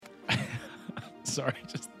Sorry,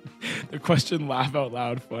 just the question "laugh out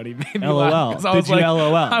loud" funny made me LOL. laugh. 'Cause I was Did you like,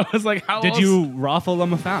 LOL? I was like, how Did else? you raffle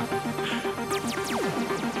them a fat?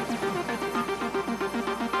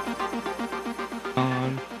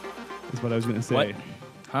 Is what I was gonna say. What?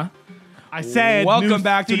 Huh? I said, Welcome new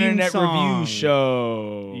back to the theme Internet song. Review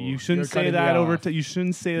Show. You shouldn't You're say cutting that me over. off. You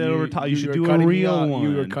shouldn't say that over top. You should were do a cutting me real off. one.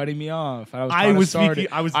 You were cutting me off. I was, I trying was to start speaking.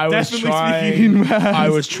 it. I was I was definitely trying, speaking fast. I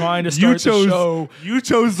was trying to You start chose. the show. You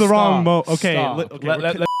chose the wrong mo. Okay. Stop.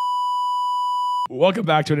 Okay. Welcome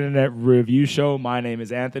back to the Internet Review Show. My name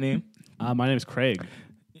is Anthony. My name is Craig.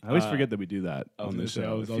 I always forget that we do that I on was this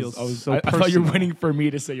gonna say, show. I thought you were waiting for me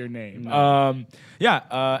to say your name. No.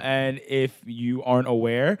 And if you aren't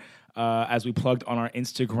aware, as we plugged on our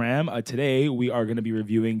Instagram, today we are going to be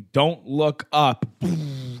reviewing Don't Look Up,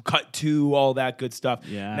 Cut to, all that good stuff.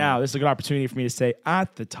 Yeah. Now, this is a good opportunity for me to say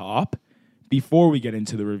at the top, before we get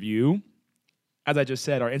into the review, as I just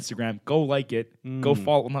said, our Instagram, go like it, go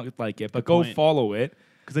follow, not like it, but go point. follow it.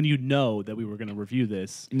 Because then you know that we were going to review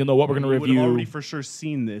this. You'll know what we're going to You would review. have already for sure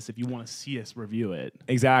seen this if you want to see us review it.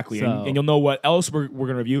 Exactly. So- And you'll know what else we're going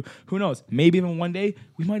to review. Who knows? Maybe even one day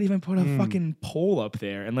we might even put a fucking poll up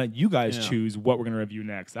there and let you guys Yeah. choose what we're going to review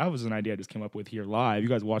next. That was an idea I just came up with here live. You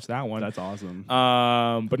guys watch that one. That's awesome.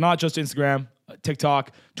 But not just Instagram,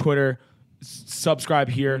 TikTok, Twitter. Subscribe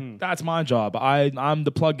here. That's my job. I'm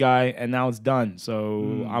the plug guy, and now it's done.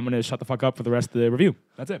 So I'm going to shut the fuck up for the rest of the review.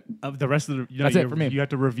 That's it. The rest of the That's it for me. You have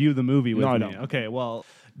to review the movie with No, I me. don't. Okay, well,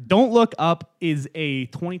 Don't Look Up is a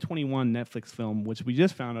 2021 Netflix film, which we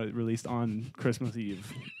just found out released on Christmas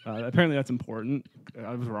Eve. Apparently, that's important.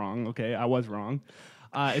 I was wrong. Okay, I was wrong.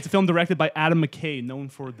 It's a film directed by Adam McKay, known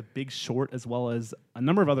for The Big Short, as well as a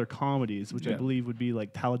number of other comedies, which I Yeah. believe would be like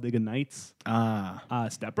Talladega Nights,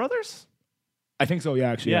 Step Brothers. I think so, yeah,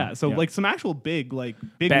 actually. Yeah, so like some actual big Will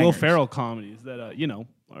Bangers. Ferrell comedies that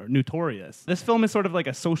are notorious. This film is sort of like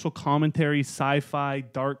a social commentary, sci-fi,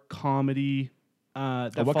 dark comedy.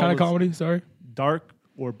 That What kind of follows- comedy? Sorry. Dark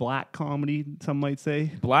or black comedy, some might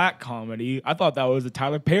say. Black comedy. I thought that was the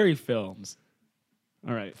Tyler Perry films.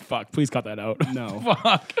 All right, Fuck, please cut that out. No.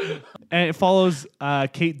 Fuck. and it follows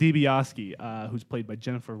Kate DiBiase, who's played by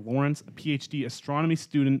Jennifer Lawrence, a PhD astronomy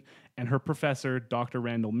student, and her professor, Dr.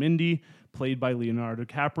 Randall Mindy, played by Leonardo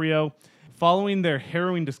DiCaprio. Following their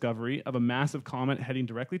harrowing discovery of a massive comet heading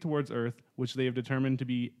directly towards Earth, which they have determined to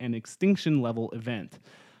be an extinction-level event.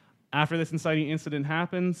 After this inciting incident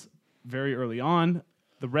happens, very early on,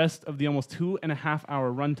 the rest of the almost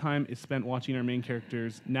 2.5-hour runtime is spent watching our main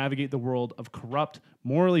characters navigate the world of corrupt,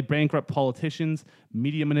 morally bankrupt politicians,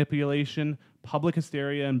 media manipulation, public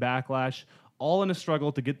hysteria and backlash, all in a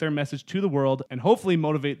struggle to get their message to the world and hopefully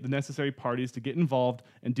motivate the necessary parties to get involved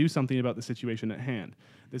and do something about the situation at hand.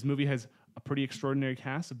 This movie has a pretty extraordinary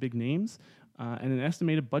cast of big names and an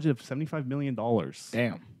estimated budget of $75 million.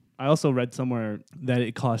 Damn. I also read somewhere that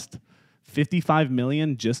it cost $55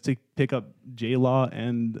 million just to pick up J-Law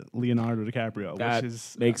and Leonardo DiCaprio, That which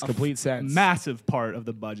is makes a complete sense. massive part of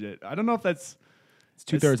the budget. I don't know if that's It's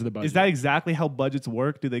 2/3 of the budget. Is that exactly how budgets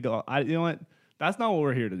work? Do they go? You know what? That's not what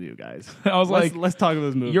we're here to do, guys. I was let's talk about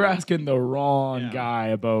this movie. You're asking the wrong Yeah. guy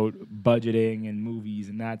about budgeting and movies,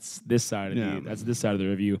 and that's this side of the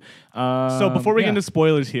review. So before we get into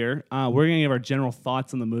spoilers here, we're going to give our general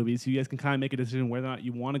thoughts on the movie so you guys can kind of make a decision whether or not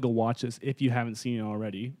you want to go watch this if you haven't seen it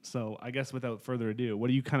already. So I guess without further ado, what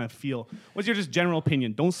do you kind of feel? What's your just general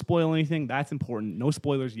opinion? Don't spoil anything. That's important. No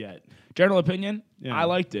spoilers yet. General opinion, Yeah. I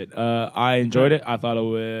liked it. I enjoyed it. I thought it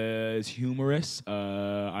was humorous.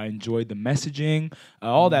 I enjoyed the messaging,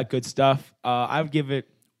 all that good stuff. I would give it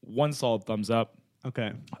one solid thumbs up.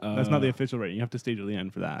 Okay. That's not the official rating. You have to stay to the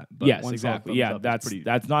end for that. But Yes, one exactly. solid Yeah, thumbs up is pretty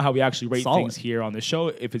that's not how we actually rate solid. things here on the show.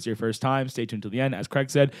 If it's your first time, stay tuned till the end. As Craig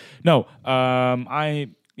said, no, I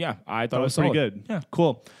thought it was pretty solid. good. Yeah,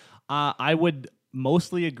 Cool. I would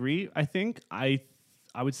mostly agree. I think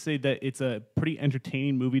I would say that it's a pretty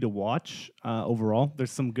entertaining movie to watch overall.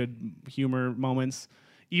 There's some good humor moments,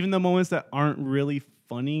 even the moments that aren't really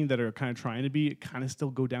funny that are kind of trying to be, kind of still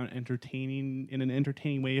go down entertaining in an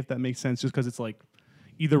entertaining way, if that makes sense. Just because it's like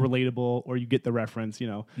either relatable or you get the reference. You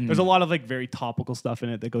know, there's a lot of like very topical stuff in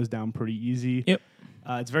it that goes down pretty easy. Yep.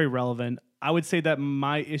 It's very relevant. I would say that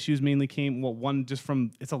my issues mainly came, one, just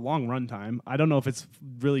from, it's a long runtime. I don't know if it's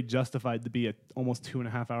really justified to be a almost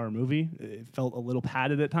 2.5-hour movie. It felt a little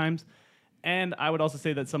padded at times. And I would also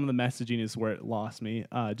say that some of the messaging is where it lost me,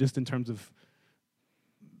 just in terms of,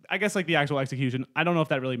 I guess, like the actual execution. I don't know if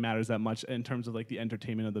that really matters that much in terms of like the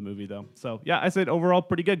entertainment of the movie, though. So yeah, I said overall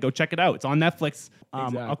pretty good. Go check it out. It's on Netflix.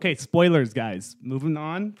 Exactly. Okay, spoilers, guys. Moving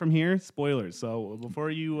on from here, spoilers. So before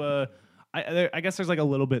you... I guess there's like a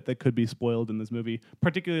little bit that could be spoiled in this movie,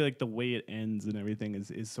 particularly like the way it ends and everything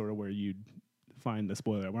is sort of where you'd find the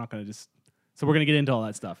spoiler. We're not going to just. So we're gonna get into all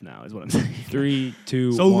that stuff now, is what I'm saying. 3,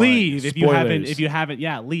 2, so 1. leave if you haven't.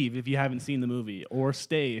 Spoilers. Leave if you haven't seen the movie, or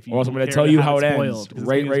stay if you. Or else I'm don't going to care tell you have how it ends spoiled, 'cause it's gonna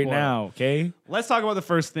right get spoiled. now. Okay. Let's talk about the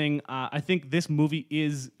first thing. I think this movie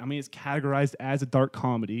is. I mean, it's categorized as a dark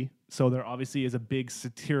comedy, so there obviously is a big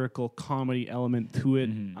satirical comedy element to it.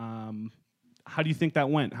 How do you think that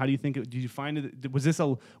went? How do you think? Did you find it? Was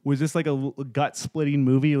this like a gut splitting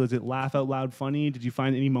movie? Was it laugh out loud funny? Did you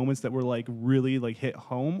find any moments that were like really like hit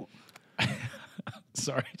home?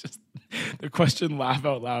 Sorry, just the question "laugh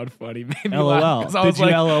out loud" funny made me LOL. laugh. 'Cause I was Did you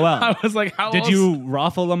like, LOL? I was like, how Did else? you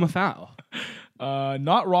raffle them a foul?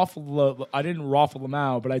 Not raffle. I didn't raffle them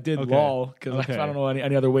out, but I did Okay. lol because Okay. I don't know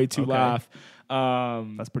any other way to Okay. laugh.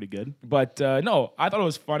 That's pretty good. But no, I thought it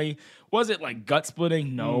was funny. Was it like gut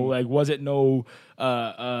splitting? No. Like, was it no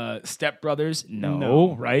Step Brothers?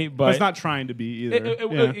 No. Right? But it's not trying to be either.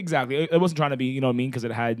 Yeah. Exactly. It wasn't trying to be, you know what I mean? Because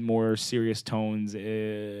it had more serious tones.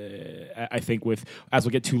 I think with, as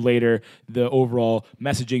we'll get to later, the overall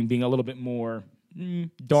messaging being a little bit more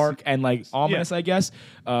dark and like ominous, I guess.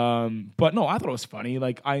 But no, I thought it was funny.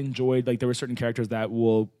 Like, I enjoyed, like, there were certain characters that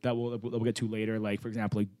we'll get to later. Like, for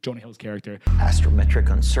example, like Jonah Hill's character.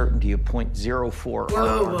 Astrometric uncertainty of 0.04.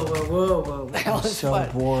 Whoa. I'm so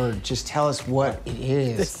bored. Just tell us what it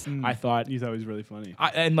is. I thought He's always really funny.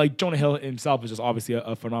 and like Jonah Hill himself is just obviously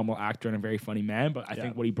a phenomenal actor and a very funny man. But I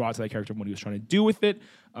think what he brought to that character and what he was trying to do with it,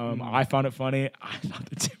 I found it funny. I thought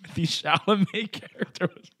the Timothy Chalamet character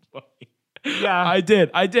was funny. Yeah, I did.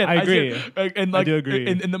 I agree. did. And like, I do agree.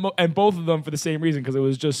 And both of them for the same reason, because it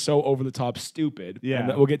was just so over the top stupid. Yeah.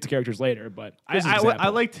 And we'll get to characters later, but I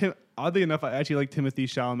liked him. Oddly enough, I actually liked Timothy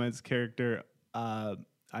Chalamet's character. I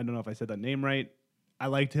don't know if I said that name right. I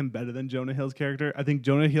liked him better than Jonah Hill's character. I think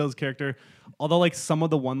Jonah Hill's character, although like some of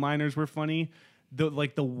the one-liners were funny,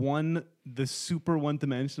 the super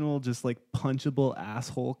one-dimensional, just like punchable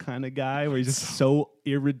asshole kind of guy where he's just so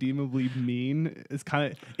irredeemably mean.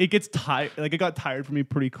 It gets tired. Like, it got tired for me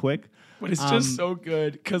pretty quick. But it's just so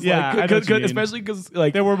good because yeah, I know what you mean. especially because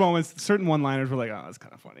like There were moments, certain one-liners were like, oh, that's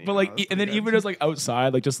kind of funny. but like and then even just like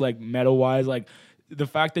outside, like just like meta wise, like the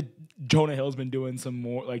fact that Jonah Hill's been doing some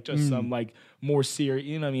more like just some like more serious,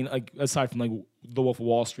 you know what I mean, like aside from like The Wolf of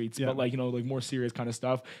Wall Street, but like, you know, like more serious kind of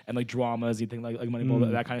stuff and like dramas, you think like Moneyball,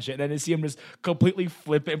 that kind of shit. And then to see him just completely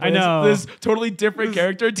flip it. I know. This totally different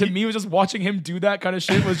character to me was just watching him do that kind of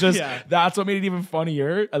shit was just that's what made it even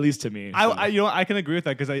funnier, at least to me. I can agree with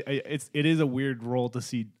that because it is a weird role to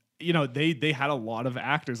see. You know, they had a lot of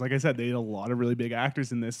actors. Like I said, they had a lot of really big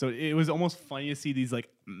actors in this. So it was almost funny to see these like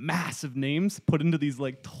massive names put into these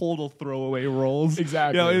like total throwaway roles.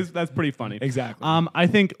 Exactly. You know, that's pretty funny. Exactly. I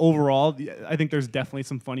think overall, I think there's definitely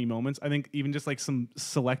some funny moments. I think even just like some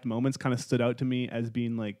select moments kind of stood out to me as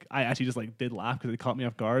being like, I actually just like did laugh because it caught me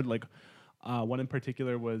off guard. Like one in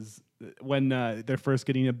particular was when they're first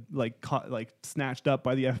getting caught, like snatched up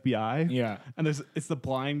by the FBI. Yeah. And it's the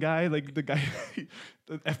blind guy, like the guy,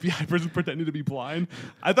 the FBI person pretending to be blind.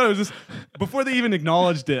 I thought it was just, before they even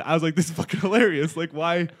acknowledged it, I was like, this is fucking hilarious. Like,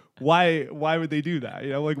 why would they do that? You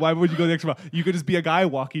know, like, why would you go the extra mile? You could just be a guy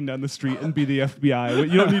walking down the street and be the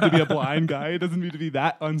FBI. You don't need to be a blind guy. It doesn't need to be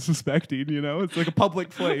that unsuspecting, you know? It's like a public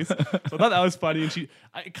place. So I thought that was funny. And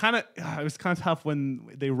it was kind of tough when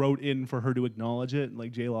they wrote in for her to acknowledge it.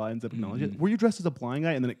 Like, J-Law ends up acknowledging it. Were you dressed as a blind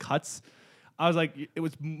guy? And then it cuts. I was like, it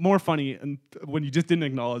was more funny and when you just didn't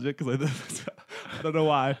acknowledge it, because I don't know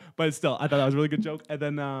why, but still, I thought that was a really good joke. And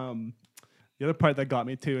then the other part that got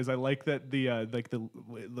me too is I like that the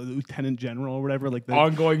lieutenant general or whatever, like the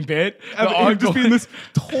ongoing bit. Just being this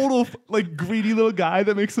total like greedy little guy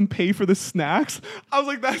that makes them pay for the snacks. I was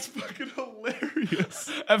like, that's fucking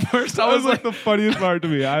hilarious. At first, That was like the funniest part to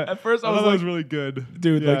me. At first, I thought was that like, was really good,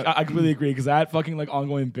 dude. Yeah. Like, I completely agree because that fucking like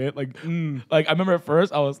ongoing bit, like I remember at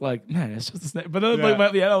first I was like, man, it's just a snake. But then like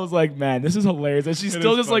at the end, I was like, man, this is hilarious. And she's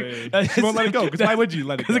still is just funny. like, She won't let it go, 'cause why would you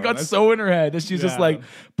let it Because it go? got so in her head that she's just Yeah. like,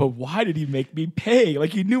 but why did he make me pay?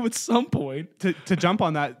 Like, he knew at some point. To jump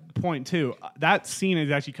on that point too, that scene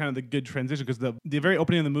is actually kind of the good transition because the very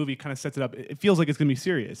opening of the movie kind of sets it up. It feels like it's going to be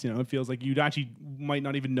serious. You know, it feels like you actually might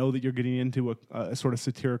not even know that you're getting into a sort of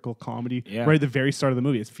satirical comedy. Yeah. Right at the very start of the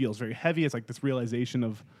movie, it feels very heavy. It's like this realization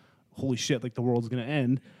of, holy shit, like the world's going to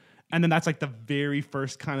end. And then that's like the very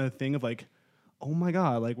first kind of thing of like, oh my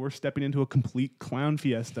God, like we're stepping into a complete clown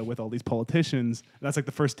fiesta with all these politicians. And that's like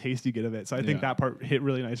the first taste you get of it. So I think that part hit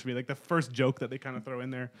really nice for me. Like the first joke that they kind of throw in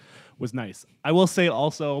there was nice. I will say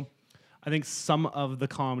also, I think some of the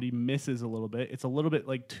comedy misses a little bit. It's a little bit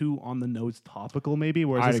like too on the nose topical, maybe.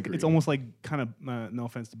 Whereas it's almost like kind of no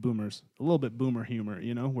offense to boomers, a little bit boomer humor,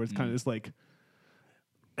 you know, where it's kind of just like,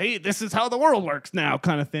 hey, this is how the world works now,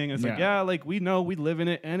 kind of thing. And it's like, yeah, like we know we live in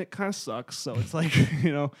it, and it kind of sucks. So it's like,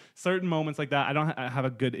 you know, certain moments like that. I don't have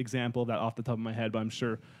a good example of that off the top of my head, but I'm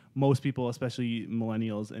sure most people, especially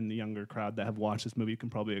millennials and the younger crowd that have watched this movie,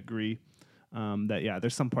 can probably agree that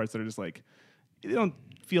there's some parts that are just like, they don't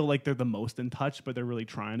feel like they're the most in touch, but they're really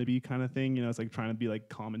trying to be, kind of thing. You know, it's like trying to be like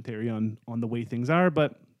commentary on the way things are,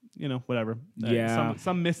 but you know, whatever.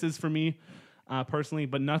 Some misses for me personally,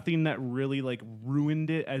 but nothing that really like ruined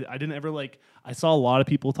it. I didn't ever like. I saw a lot of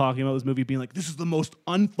people talking about this movie being like, "This is the most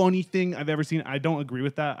unfunny thing I've ever seen." I don't agree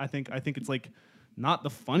with that. I think it's like not the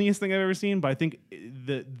funniest thing I've ever seen, but I think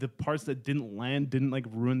the parts that didn't land didn't like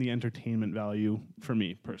ruin the entertainment value for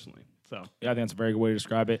me personally. So yeah, I think that's a very good way to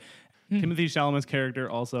describe it. Timothée Chalamet's character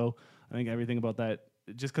also, I think everything about that,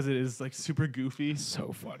 just because it is like super goofy.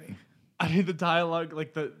 So funny. I mean, the dialogue,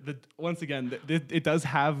 like the once again, it does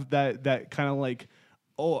have that kind of like,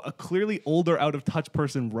 a clearly older, out of touch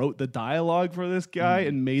person wrote the dialogue for this guy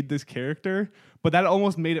and made this character, but that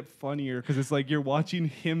almost made it funnier because it's like you're watching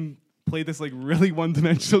him play this like really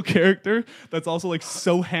one-dimensional character that's also like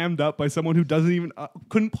so hammed up by someone who doesn't even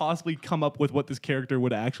couldn't possibly come up with what this character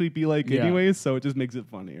would actually be like anyways, so it just makes it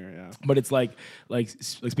funnier. But it's like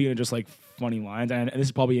speaking of just like funny lines, and this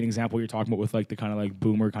is probably an example you're talking about with like the kind of like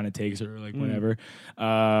boomer kind of takes or like whatever,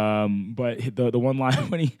 but the one line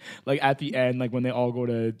when he like at the end, like when they all go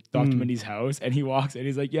to Dr. Mindy's house and he walks and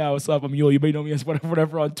he's like, yeah, what's up, I'm Yule, you may know me as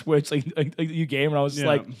whatever on Twitch, like you game, and I was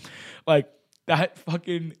just like that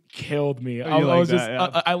fucking killed me. I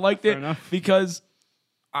liked it because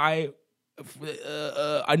I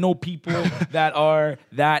know people that are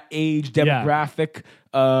that age demographic,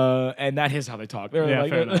 and that is how they talk. They're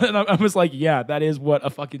like, and I was like, yeah, that is what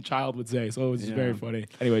a fucking child would say. So it was just very funny.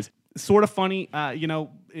 Anyways, sort of funny. You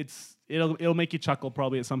know, it'll make you chuckle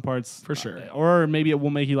probably at some parts for sure, or maybe it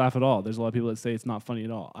won't make you laugh at all. There's a lot of people that say it's not funny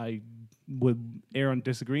at all. I would err on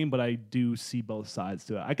disagreeing, but I do see both sides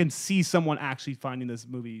to it. I can see someone actually finding this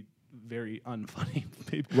movie very unfunny.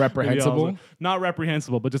 Reprehensible? Not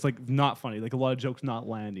reprehensible, but just like not funny. Like a lot of jokes not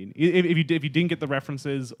landing. If you didn't get the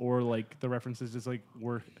references, or like the references just like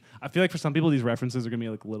were, I feel like for some people these references are gonna be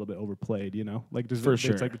like a little bit overplayed, you know? Like for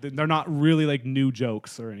sure. It's like they're not really like new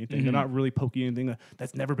jokes or anything. They're not really poking anything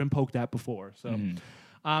that's never been poked at before. So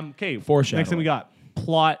okay, next thing we got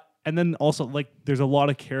plot. And then also, like, there's a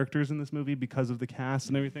lot of characters in this movie because of the cast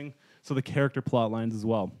and everything. So the character plot lines as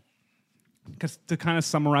well. Because to kind of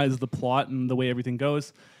summarize the plot and the way everything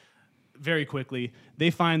goes, very quickly,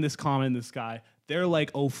 they find this comet in the sky. They're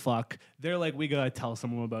like, oh, fuck. They're like, we got to tell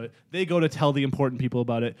someone about it. They go to tell the important people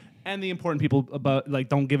about it. And the important people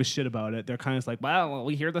don't give a shit about it. They're kind of like, well,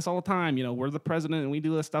 we hear this all the time. You know, we're the president and we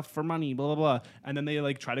do this stuff for money, blah, blah, blah. And then they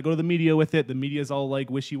like try to go to the media with it. The media's all like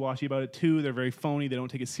wishy-washy about it too. They're very phony. They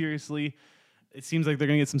don't take it seriously. It seems like they're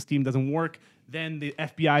going to get some steam. Doesn't work. Then the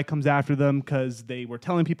FBI comes after them because they were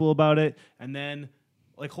telling people about it. And then,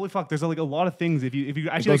 like, holy fuck, there's like a lot of things. If you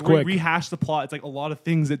actually like rehash the plot, it's like a lot of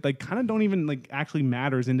things that like kind of don't even like actually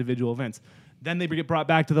matter as individual events. Then they get brought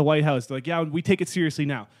back to the White House. They're like, yeah, we take it seriously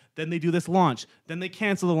now. Then they do this launch. Then they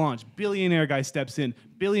cancel the launch. Billionaire guy steps in.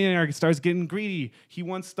 Billionaire starts getting greedy. He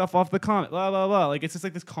wants stuff off the comet. Blah, blah, blah. Like, it's just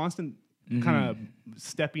like this constant kind of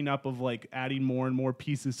stepping up of like adding more and more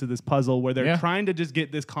pieces to this puzzle where they're trying to just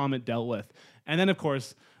get this comet dealt with. And then, of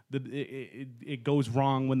course, it goes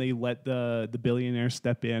wrong when they let the billionaire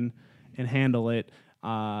step in and handle it.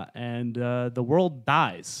 And the world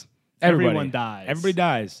dies. Everyone dies. Everybody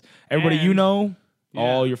dies. Everybody you know,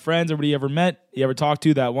 all your friends, everybody you ever met, you ever talked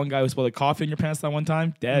to, that one guy who spilled like coffee in your pants that one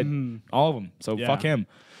time, dead. All of them. So fuck him.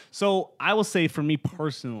 So I will say for me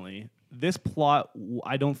personally, this plot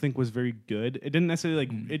I don't think was very good. It didn't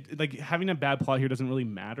necessarily like having a bad plot here doesn't really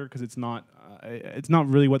matter because it's not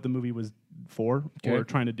really what the movie was for or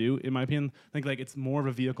trying to do, in my opinion. I think like it's more of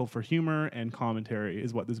a vehicle for humor and commentary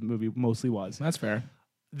is what this movie mostly was. That's fair.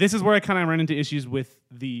 This is where I kind of ran into issues with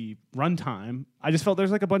the runtime. I just felt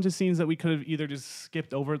there's like a bunch of scenes that we could have either just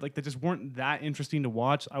skipped over, like that just weren't that interesting to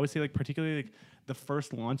watch. I would say like particularly like the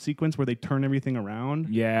first launch sequence where they turn everything around.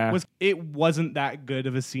 Yeah. It wasn't that good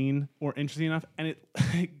of a scene or interesting enough. And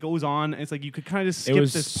it goes on. And it's like you could kind of just skip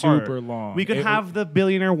this part. Super long. We could have the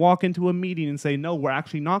billionaire walk into a meeting and say, no, we're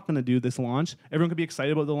actually not going to do this launch. Everyone could be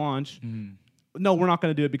excited about the launch. no, we're not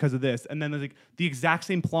going to do it because of this. And then there's like the exact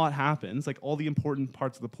same plot happens, like all the important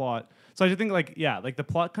parts of the plot. So I just think like, yeah, like the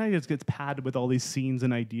plot kind of just gets padded with all these scenes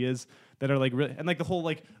and ideas that are like really, and like the whole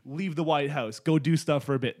like leave the White House, go do stuff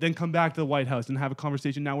for a bit, then come back to the White House and have a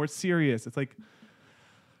conversation now where it's serious. It's like,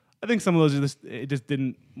 I think some of those are just, it just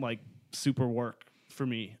didn't like super work for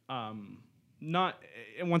me. Not,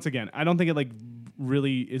 and once again, I don't think it like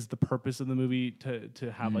really is the purpose of the movie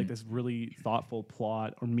to have like this really thoughtful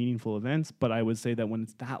plot or meaningful events. But I would say that when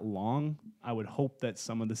it's that long, I would hope that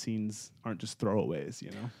some of the scenes aren't just throwaways,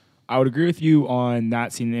 you know? I would agree with you on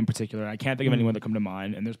that scene in particular. I can't think of anyone that come to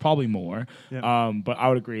mind, and there's probably more. Yeah. But I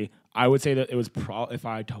would agree. I would say that it was if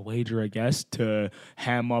I had to wager, I guess, to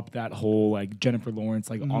ham up that whole like Jennifer Lawrence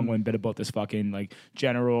like ongoing bit about this fucking like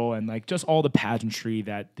general and like just all the pageantry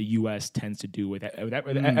that the U.S. tends to do with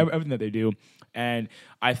everything that they do. And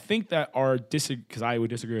I think that because I would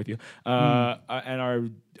disagree with you, and our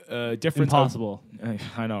difference. Impossible.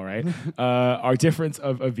 I know, right? Our difference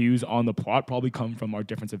of views on the plot probably come from our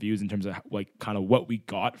difference of views in terms of like kind of what we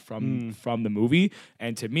got from the movie.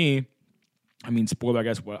 And to me, I mean, spoiler, I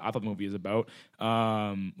guess, what I thought the movie is about.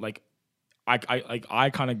 Like, I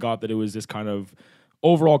kind of got that it was this kind of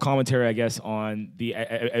overall commentary, I guess, on the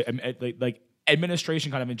like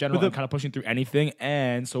administration kind of in general and kind of pushing through anything.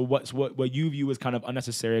 And so what you view as kind of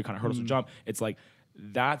unnecessary, kind of hurdles to jump, it's like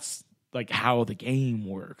that's like how the game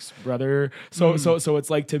works, brother. So it's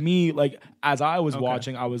like, to me, like as I was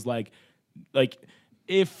watching, I was like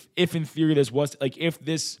if in theory this was like, if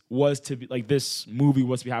this was to be like, this movie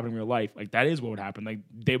was to be happening in real life, like that is what would happen. Like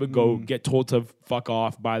they would go get told to fuck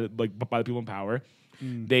off by the people in power.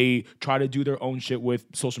 They try to do their own shit with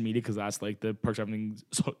social media because that's like the perks of having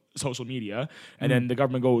social media. And then the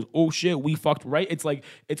government goes, oh shit, we fucked, right? It's like,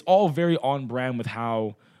 it's all very on brand with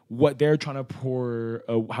what they're trying to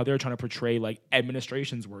how they're trying to portray like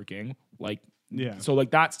administration's working. Like, yeah. So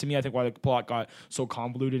like that's, to me, I think why the plot got so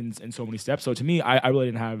convoluted in so many steps. So to me, I really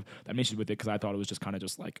didn't have that many issues with it because I thought it was just kind of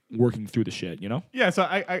just like working through the shit, you know? Yeah, so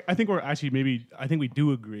I think we're actually I think we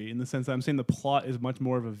do agree in the sense that I'm saying the plot is much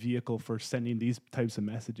more of a vehicle for sending these types of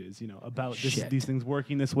messages, you know, about these things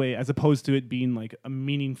working this way, as opposed to it being like a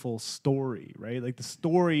meaningful story, right? Like the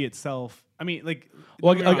story itself, I mean, like,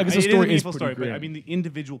 well, I guess the story is a pretty but I mean, the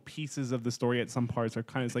individual pieces of the story at some parts are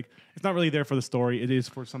kind of like, it's not really there for the story. It is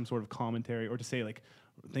for some sort of commentary or to say like,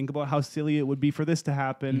 think about how silly it would be for this to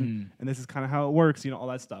happen, and this is kind of how it works, you know, all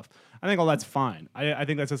that stuff. I think all that's fine. I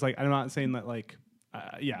think that's just like, I'm not saying that like,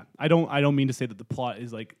 yeah, I don't mean to say that the plot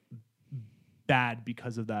is like bad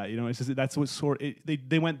because of that. You know, it's just that's what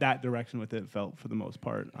they went that direction with it. Felt for the most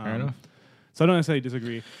part. Fair enough. So I don't necessarily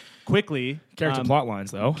disagree. Quickly, Character plot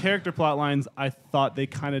lines, though. Character plot lines, I thought they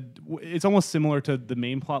kind of... It's almost similar to the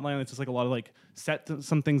main plot line. It's just like a lot of like set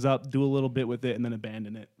some things up, do a little bit with it, and then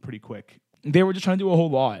abandon it pretty quick. They were just trying to do a whole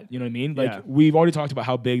lot. You know what I mean? Like, we've already talked about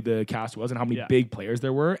how big the cast was and how many big players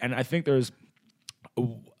there were. And I think there's...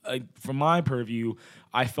 from my purview,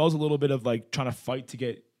 I felt a little bit of like trying to fight to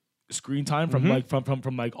get screen time from like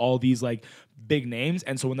from like all these like big names.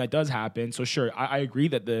 And so when that does happen, so sure, I agree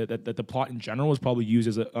that the plot in general was probably used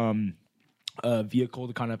as a vehicle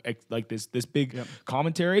to kind of like this big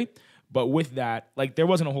commentary. But with that, like there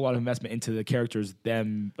wasn't a whole lot of investment into the characters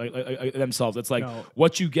themselves. It's like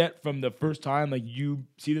what you get from the first time, like you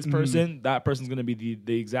see this person, that person's gonna be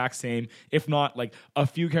the exact same, if not like a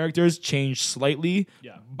few characters change slightly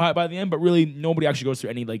by the end, but really nobody actually goes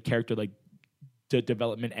through any like character like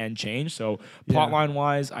development and change. So plotline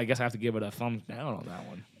wise, I guess I have to give it a thumbs down on that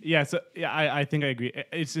one. Yeah, so I think I agree.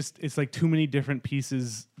 It's like too many different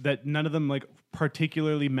pieces that none of them like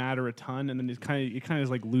particularly matter a ton, and then you kind of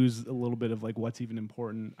like lose a little bit of like what's even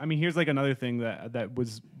important. I mean, here's like another thing that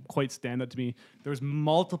was quite stand out to me. There was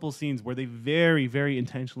multiple scenes where they very, very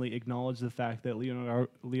intentionally acknowledge the fact that Leonardo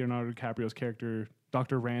DiCaprio's character,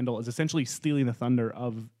 Dr. Randall, is essentially stealing the thunder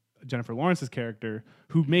of Jennifer Lawrence's character,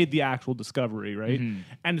 who made the actual discovery, right?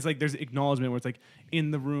 And it's like there's acknowledgement where it's like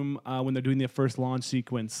in the room when they're doing the first launch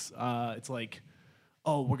sequence, it's like,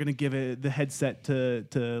 oh, we're gonna give it the headset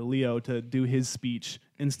to Leo to do his speech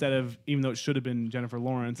instead of, even though it should have been Jennifer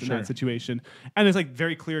Lawrence in that situation. And it's like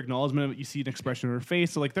very clear acknowledgement of it. You see an expression on her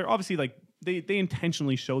face. So like they're obviously like they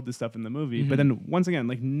intentionally showed this stuff in the movie, but then once again,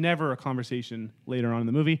 like never a conversation later on in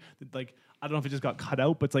the movie. Like I don't know if it just got cut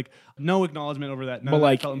out, but it's like no acknowledgement over that. None of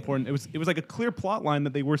that felt important. It was like a clear plot line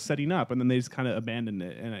that they were setting up, and then they just kind of abandoned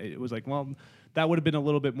it. And it was like, well, that would have been a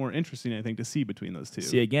little bit more interesting, I think, to see between those two.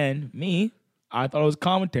 See, again, I thought it was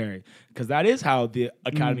commentary because that is how the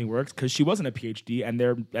Academy works. Because she wasn't a PhD and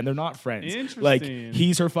they're not friends. Interesting. Like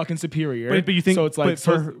he's her fucking superior. But you think so? It's like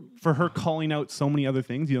for her calling out so many other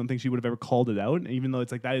things, you don't think she would have ever called it out, even though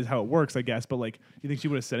it's like that is how it works, I guess. But like, you think she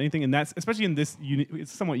would have said anything? And that's especially in this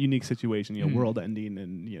it's a somewhat unique situation, world ending,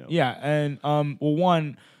 and Yeah, and well,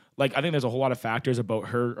 one. Like, I think there's a whole lot of factors about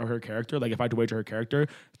her or her character. Like, if I had to wager her character,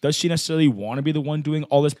 does she necessarily want to be the one doing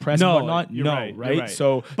all this press and whatnot? You're right? You're right.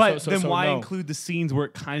 So, then why no. include the scenes where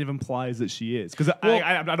it kind of implies that she is? Because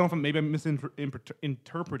I don't know if maybe I'm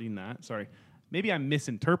misinterpreting that. Sorry. Maybe I'm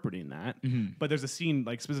misinterpreting that, but there's a scene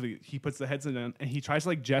like specifically he puts the headset on and he tries to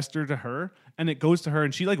like gesture to her, and it goes to her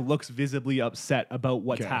and she like looks visibly upset about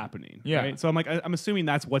what's happening. Yeah. Right? So I'm like I'm assuming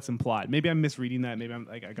that's what's implied. Maybe I'm misreading that. Maybe I'm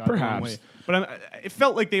like I got it the wrong Perhaps. way. But it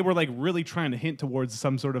felt like they were like really trying to hint towards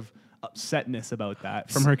some sort of upsetness about that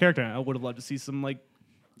from her character. And I would have loved to see some like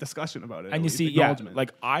discussion about it. And you see,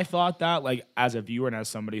 like I thought that, like as a viewer and as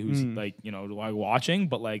somebody who's like like watching,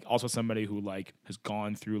 but like also somebody who like has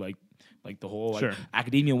gone through like the whole like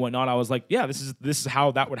academia and whatnot. I was like, yeah, this is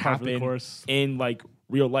how that would happen in like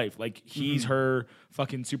real life. Like he's her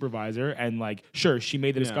fucking supervisor, and like sure she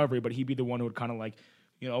made the discovery, but he'd be the one who would kind of like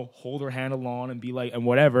hold her hand along and be like and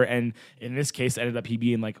whatever. And in this case, ended up he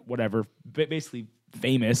being like whatever, basically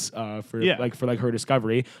famous for her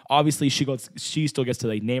discovery. Obviously, she still gets to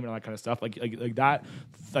like name it and all that kind of stuff. Like that.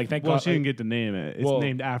 Like thank God. Well, she didn't get to name it. It's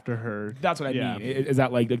named after her. That's what I mean. Is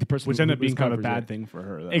that like the person which who ended up being kind of a discovers bad it. thing for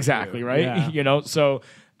her? Though, Exactly too. right. Yeah. So.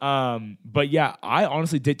 But yeah, I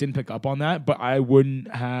honestly didn't pick up on that, but I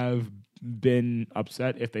wouldn't have been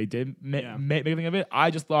upset if they did make anything of it.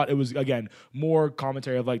 I just thought it was again more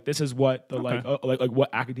commentary of like this is what the like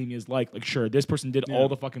what academia is like. Like sure, this person did all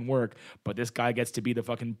the fucking work, but this guy gets to be the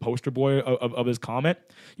fucking poster boy of his comment,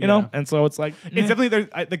 you know. And so it's like it's definitely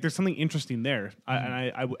there's something interesting there,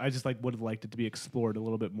 I just like would have liked it to be explored a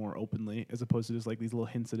little bit more openly as opposed to just like these little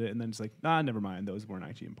hints at it and then just like never mind, those weren't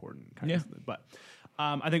actually important. Kind of thing. But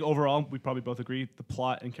I think overall we probably both agree the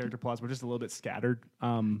plot and character plots were just a little bit scattered.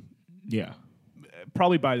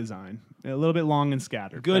 Probably by design, a little bit long and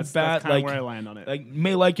scattered. Good, that's bad, kind of like where I land on it. Like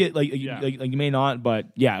may like it, like you may not, but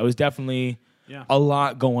yeah, it was definitely a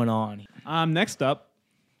lot going on. Next up,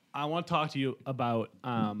 I want to talk to you about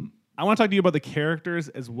the characters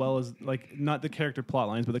as well as like not the character plot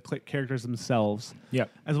lines, but the characters themselves. Yeah,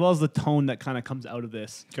 as well as the tone that kind of comes out of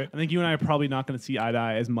this. Okay. I think you and I are probably not going to see eye to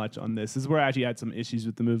eye as much on this. This is where I actually had some issues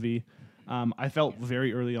with the movie. I felt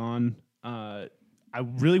very early on. I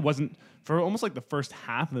really wasn't, for almost like the first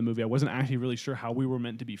half of the movie, I wasn't actually really sure how we were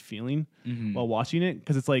meant to be feeling while watching it.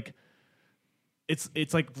 Because it's like,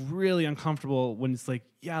 it's like really uncomfortable when it's like,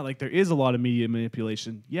 yeah, like there is a lot of media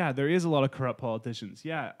manipulation. Yeah, there is a lot of corrupt politicians.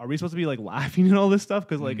 Yeah, are we supposed to be like laughing at all this stuff?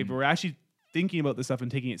 Because like if we're actually thinking about this stuff and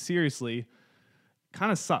taking it seriously, kind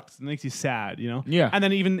of sucks. It makes you sad, you know? Yeah. And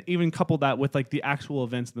then even couple that with like the actual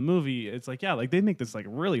events of the movie, it's like, yeah, like they make this like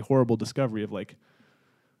really horrible discovery of like,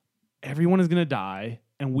 everyone is going to die,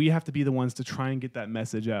 and we have to be the ones to try and get that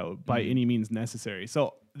message out by any means necessary.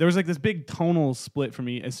 So there was like this big tonal split for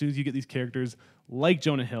me as soon as you get these characters like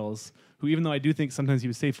Jonah Hills, who even though I do think sometimes he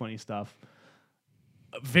would say funny stuff,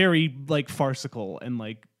 very like farcical and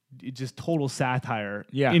like just total satire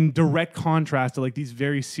in direct contrast to like these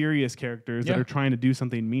very serious characters that are trying to do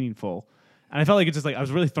something meaningful. And I felt like it just like I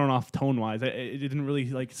was really thrown off tone wise. It didn't really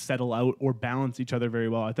like settle out or balance each other very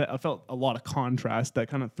well. I felt a lot of contrast that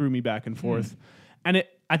kind of threw me back and forth, and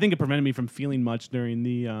I think it prevented me from feeling much during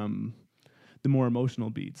the more emotional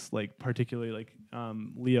beats, like particularly like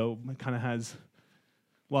Leo kind of has.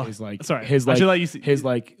 Well, his like sorry, his like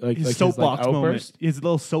his soapbox moment, outburst. his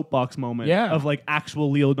little soapbox moment of like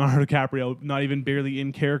actual Leonardo DiCaprio, not even barely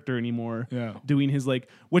in character anymore, doing his like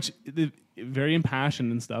very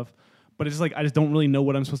impassioned and stuff. But it's just like I just don't really know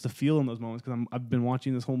what I'm supposed to feel in those moments because I've been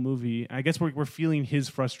watching this whole movie. And I guess we're feeling his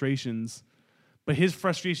frustrations, but his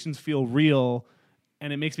frustrations feel real,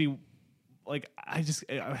 and it makes me like I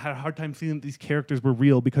had a hard time feeling that these characters were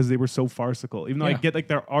real because they were so farcical. Even though I get like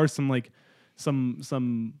there are some like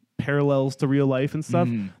some parallels to real life and stuff,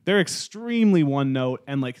 they're extremely one note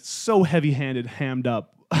and like so heavy-handed, hammed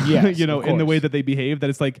up. Yes, you know, in the way that they behave.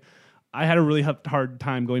 That it's like. I had a really hard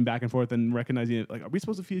time going back and forth and recognizing it. Like, are we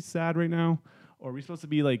supposed to feel sad right now? Or are we supposed to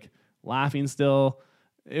be like laughing still?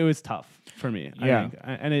 It was tough for me. I think.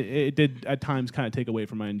 And it did at times kind of take away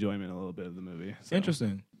from my enjoyment a little bit of the movie. So.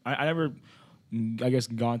 Interesting. I never, I guess,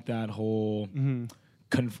 got that whole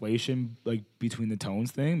conflation like between the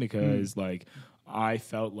tones thing because like I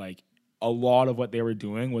felt like a lot of what they were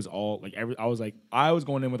doing was all like I was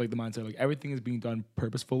going in with like the mindset like everything is being done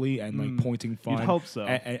purposefully and like pointing fun. You'd hope so.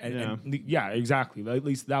 And yeah, exactly. At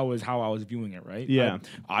least that was how I was viewing it, right? Yeah.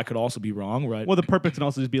 I could also be wrong, right? Well, the purpose can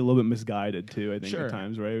also just be a little bit misguided too. I think Sure. at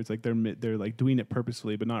times, right? It's like they're like doing it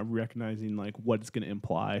purposefully, but not recognizing like what it's going to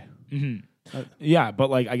imply. Yeah, but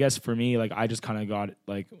like I guess for me, like I just kind of got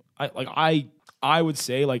like I would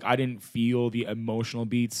say like I didn't feel the emotional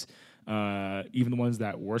beats, even the ones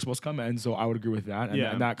that were supposed to come, and so I would agree with that. And,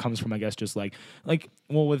 and that comes from I guess just like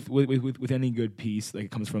well with any good piece, like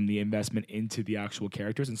it comes from the investment into the actual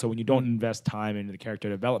characters. And so when you don't invest time into the character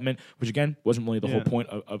development, which again wasn't really the whole point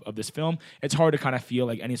of this film, it's hard to kind of feel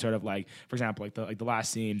like any sort of like, for example, like the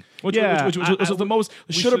last scene, which was the most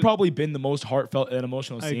should have probably been the most heartfelt and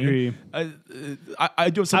emotional scene. I agree. I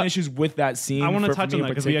do have some issues with that scene. I want to touch on that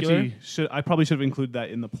because we actually should. I probably should have included that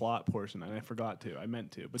in the plot portion, and I forgot to. I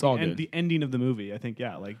meant to. But it's all good. The ending of the movie, I think,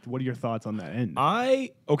 like, what are your thoughts on that end?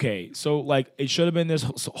 So like it should have been this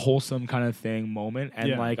wholesome kind of thing moment,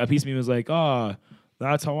 and like a piece of me was like,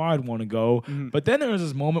 that's how I'd want to go. But then there was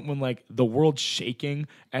this moment when like the world's shaking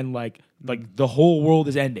and like the whole world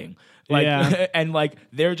is ending. Like and like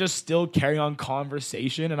they're just still carrying on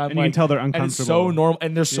conversation, and I'm and like, you can tell they're And uncomfortable. it's so normal,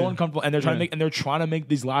 and they're so uncomfortable, and they're trying to make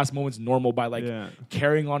these last moments normal by like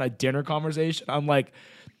carrying on a dinner conversation. I'm like,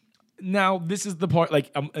 now this is the part like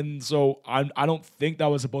and so I don't think that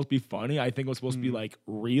was supposed to be funny. I think it was supposed to be like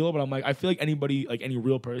real, but I'm like I feel like anybody like any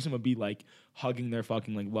real person would be like hugging their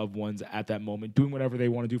fucking like loved ones at that moment, doing whatever they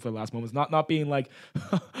want to do for the last moments, not being like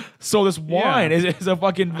so this wine is a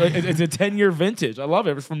fucking it's a 10-year vintage. I love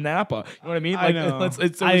it. It's from Napa. You know what I mean? Like I know.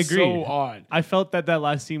 I agree. So odd. I felt that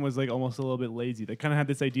last scene was like almost a little bit lazy. They kind of had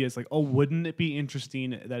this idea. It's like, oh, wouldn't it be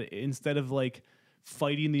interesting that instead of like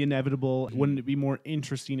fighting the inevitable, wouldn't it be more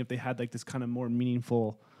interesting if they had like this kind of more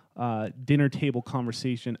meaningful dinner table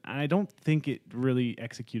conversation? And I don't think it really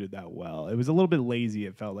executed that well. It was a little bit lazy.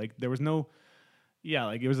 It felt like there was no,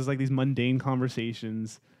 like it was just like these mundane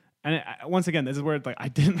conversations. And once again, this is where it's like I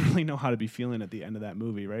didn't really know how to be feeling at the end of that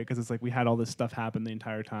movie, right? Because it's like we had all this stuff happen the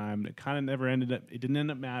entire time. It kind of never ended up. It didn't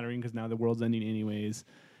end up mattering because now the world's ending anyways.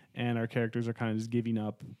 And our characters are kind of just giving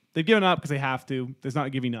up. They've given up because they have to. There's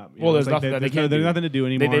not giving up. Well, there's nothing that they can't do. There's nothing to do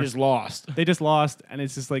anymore. They just lost. They just lost, and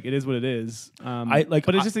it's just like it is what it is. But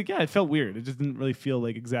it's just like it felt weird. It just didn't really feel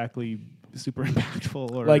like exactly super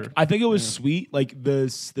impactful. Or like I think it was sweet. Like the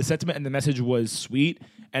sentiment and the message was sweet,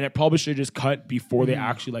 and it probably should have just cut before they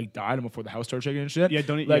actually like died and before the house started shaking and shit.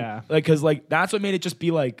 Yeah, because like that's what made it just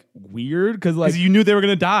be like weird because like you knew they were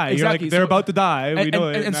gonna die. Exactly. You're like they're about to die. We know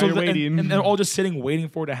it. And so you're waiting, and they're all just sitting waiting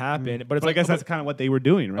for it to happen. But it's I guess that's kind of what they were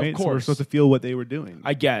doing, right? Of course, so we're supposed to feel what they were doing.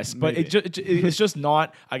 I guess, but it's just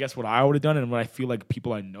not. I guess what I would have done, and what I feel like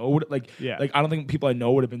people I know would like. I don't think people I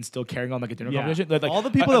know would have been still carrying on like a dinner conversation. Like, all the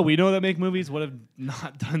people that we know that make movies would have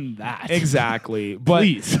not done that. Exactly, but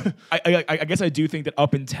please. I guess I do think that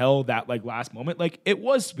up until that like last moment, like it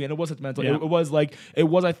was sweet, it was sentimental. It was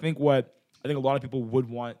I think what I think a lot of people would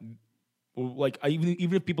want. Like even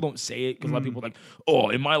if people don't say it, because a lot of people are like, oh,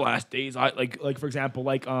 in my last days, I like for example,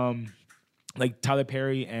 like Tyler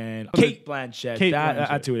Perry and Cate Blanchett.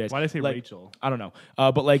 That's who it is. Why did I say like, Rachel? I don't know.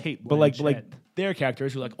 But like their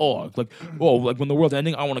characters who are like like when the world's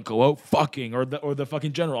ending, I want to go out fucking or the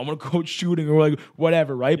fucking general. I'm gonna go out shooting or like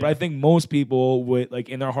whatever, right? But I think most people would like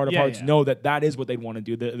in their heart of hearts know that is what they'd want to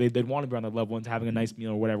do. They'd want to be around their loved ones, having a nice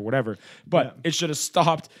meal or whatever. But it should have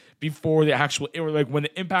stopped before the actual like when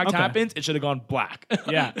the impact happens. It should have gone black.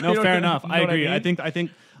 Yeah, no, fair enough. I agree. I think.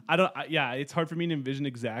 I don't. It's hard for me to envision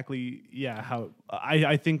exactly. How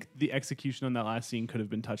I think the execution on that last scene could have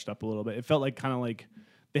been touched up a little bit. It felt like kind of like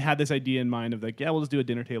they had this idea in mind of like, we'll just do a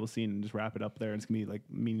dinner table scene and just wrap it up there, and it's gonna be like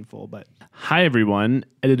meaningful. But hi everyone,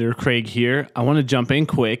 editor Craig here. I want to jump in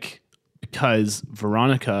quick because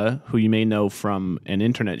Veronica, who you may know from an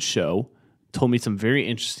internet show, told me some very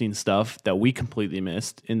interesting stuff that we completely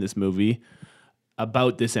missed in this movie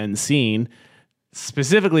about this end scene.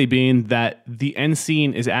 Specifically being that the end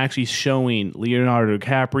scene is actually showing Leonardo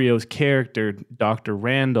DiCaprio's character, Dr.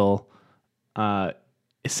 Randall,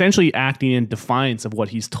 essentially acting in defiance of what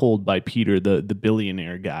he's told by Peter, the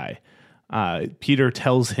billionaire guy. Peter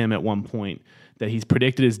tells him at one point that he's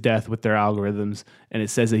predicted his death with their algorithms, and it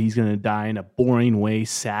says that he's going to die in a boring way,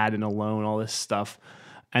 sad and alone, all this stuff.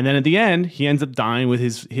 And then at the end, he ends up dying with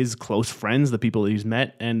his close friends, the people that he's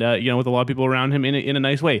met, and with a lot of people around him in a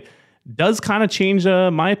nice way. Does kind of change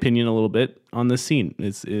my opinion a little bit on this scene.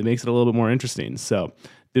 It makes it a little bit more interesting. So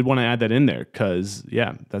did want to add that in there because,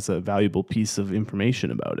 that's a valuable piece of information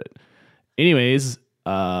about it. Anyways,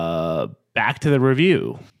 back to the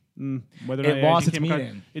review. Whether or It not lost actually its came across-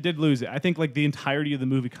 meaning. It did lose it. I think like the entirety of the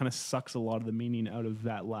movie kind of sucks a lot of the meaning out of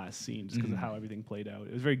that last scene just because of how everything played out.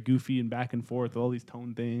 It was very goofy and back and forth, all these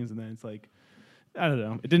tone things, and then it's like, I don't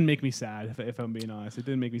know. It didn't make me sad, if I'm being honest. It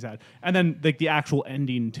didn't make me sad. And then like the actual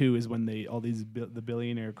ending too is when the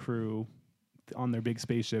billionaire crew on their big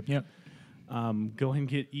spaceship go and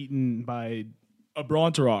get eaten by A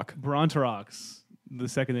Bronteroc. Bronterocs the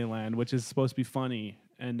second they land, which is supposed to be funny.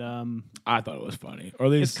 And I thought it was funny, or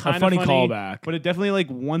at least it's a kind funny of callback. but it definitely like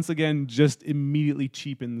once again just immediately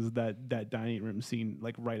cheapens that dining room scene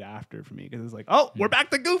like right after for me because it's like, oh, we're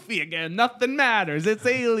back to Goofy again. Nothing matters. It's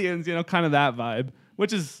aliens, kind of that vibe,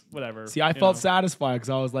 which is whatever. See, I felt satisfied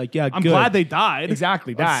because I was like, yeah, I'm good. glad they died.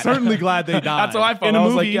 Exactly I'm that. certainly glad they died. That's how I felt. In a I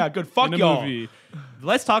was like, movie- yeah, good. Fuck in a y'all. movie.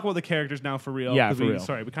 Let's talk about the characters now for real. Yeah, 'cause for real.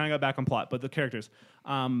 Sorry, we kind of got back on plot, but the characters.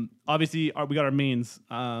 Obviously, we got our mains,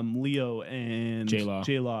 Leo and J-Law.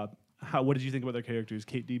 J-Law. What did you think about their characters,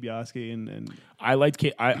 Kate DiBiase and I liked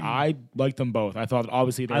Kate. I liked them both. I thought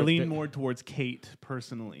obviously I lean more towards Kate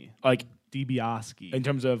personally. like DiBiase. in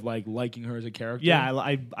terms of like liking her as a character. Yeah,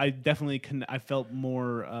 I definitely I felt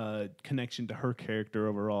more connection to her character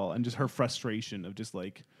overall and just her frustration of just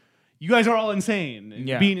like, you guys are all insane. And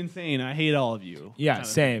Yeah. being insane. I hate all of you. Yeah, kind of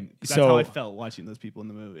same. thing. That's So- how I felt watching those people in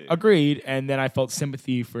the movie. Agreed, and then I felt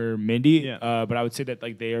sympathy for Mindy. Yeah. But I would say that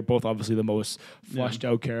like they are both obviously the most fleshed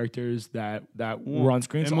out characters that were on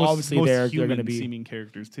screen. And So most obviously most they're going to human be seeming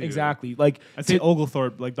characters too. exactly like I'd say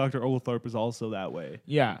Oglethorpe, like Dr. Oglethorpe, is also that way.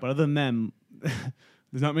 yeah. But other than them,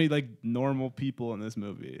 there's not many like normal people in this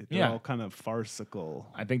movie. They're Yeah. all kind of farcical.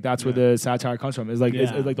 I think that's where the satire comes from. Is like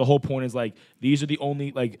Yeah. it's like the whole point is like these are the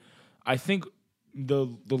only like I think the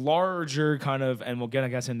larger kind of, and we'll get I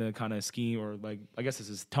guess into kind of scheme or like I guess this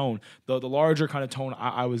is tone. The larger kind of tone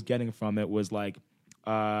I was getting from it was like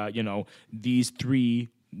these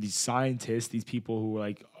scientists, these people who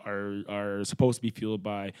like are supposed to be fueled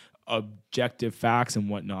by objective facts and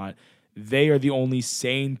whatnot. They are the only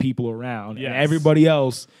sane people around, Yes. and everybody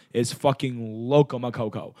else is fucking loco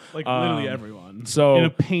macoco. Like literally everyone. so- in a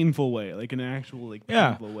painful way, like an actual like Yeah.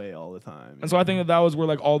 painful way all the time. And so I think that was where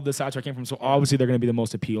like all the satire came from. So obviously they're going to be the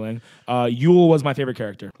most appealing. Yule was my favorite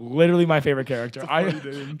character, literally my favorite character.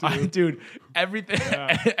 Dude, everything,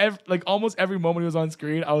 like almost every moment he was on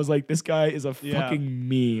screen, I was like, this guy is a Yeah. fucking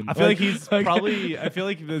meme. I feel like he's probably. I feel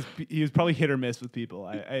like he was probably hit or miss with people.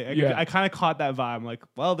 I kind of caught that vibe. I'm like,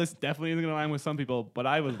 well, this definitely isn't gonna land with some people, but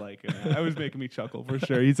I was like, I was making me chuckle for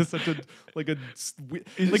sure. He's just such a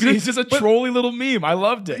he's just a trolly little meme. I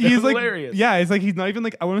loved it. He's It's like, hilarious. yeah, it's like he's not even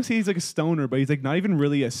like I want to say he's like a stoner, but he's like not even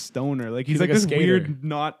really a stoner. Like he's like a this skater. weird,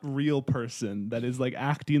 not real person that is like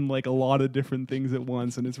acting like a lot of different things at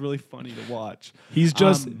once, and it's really funny to watch. He's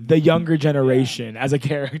just the younger generation as a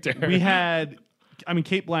character. We had, I mean,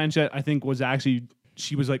 Kate Blanchett, I think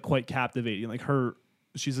she was like quite captivating. Like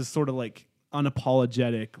she's a sort of like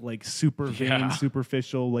unapologetic, like super vain,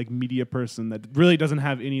 superficial, like media person that really doesn't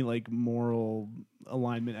have any like moral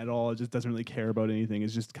alignment at all. It just doesn't really care about anything.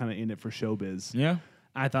 It's just kind of in it for showbiz. Yeah.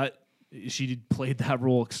 I thought played that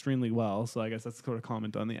role extremely well. So I guess that's sort of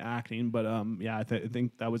comment on the acting. But yeah, I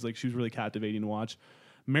think that was like she was really captivating to watch.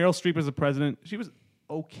 Meryl Streep as the president, she was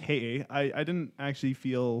okay. I didn't actually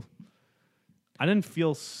feel. I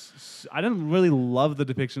didn't really love the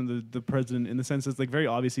depiction of the president in the sense it's like very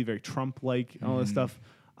obviously very Trump-like and all this stuff.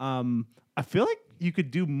 I feel like you could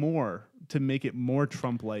do more to make it more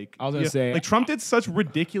Trump-like. I was gonna say- like Trump did such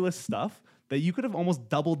ridiculous stuff that you could have almost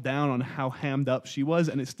doubled down on how hammed up she was,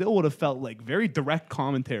 and it still would have felt like very direct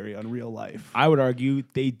commentary on real life. I would argue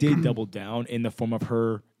they did double down in the form of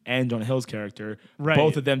her and Jonah Hill's character. Right.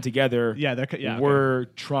 Both of them together were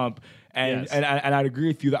Trump. And, Yes. and I'd agree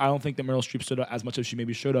with you that I don't think that Meryl Streep stood out as much as she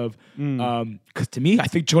maybe should have. Because to me, I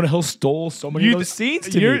think Jonah Hill stole so many of those scenes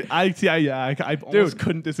to me. I almost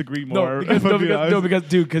couldn't disagree more.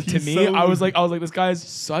 Because to He's me, so- I was like, this guy's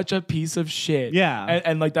such a piece of shit. Yeah.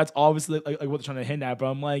 and like that's obviously like what they're trying to hint at. But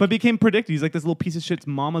I'm like, But became predictable. He's like this little piece of shit's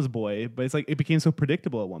mama's boy. But it's like it became so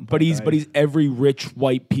predictable at one point. but he's every rich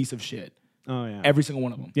white piece of shit. oh yeah. Every single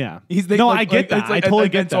one of them. Yeah. He's No, I get that. it's like- I totally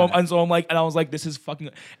and get so, that. And so I'm like, and I was like, this is fucking.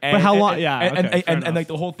 And, But how long- And, yeah, and, okay, fair and like enough.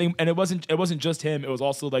 the whole thing, and it wasn't just him. It was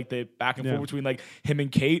also like the back and Yeah. forth between like him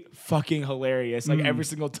and Kate. Fucking hilarious. Like every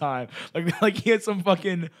single time. Like he had some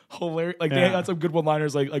fucking hilarious. Like they Yeah. had some good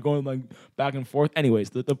one-liners. Like going like back and forth. Anyways,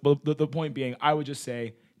 the point being, I would just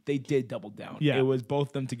say they did double down. Yeah. It was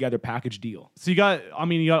both them together package deal. So you got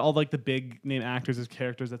all like the big name actors as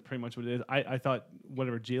characters. That's pretty much what it is. I thought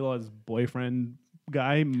whatever J-Law's boyfriend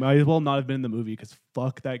guy might as well not have been in the movie because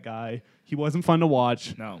fuck that guy. He wasn't fun to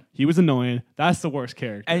watch. No. He was annoying. That's the worst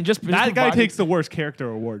character. And just that guy provided- takes the worst character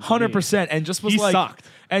award. 100%, and just was He like, sucked.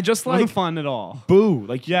 and just Wasn't like, fun at all. boo,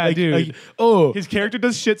 like, Yeah, like, dude. like, oh, His character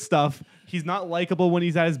does shit stuff. He's not likable when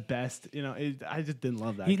he's at his best. You know, I just didn't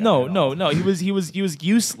love that. Guy no, at no, all. no. He was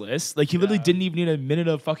useless. Like he literally Yeah. didn't even need a minute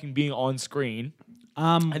of fucking being on screen.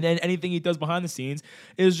 And then anything he does behind the scenes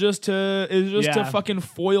is just to Yeah. fucking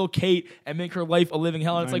foil Kate and make her life a living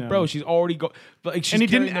hell. And it's I like, know. bro, she's already like she's And it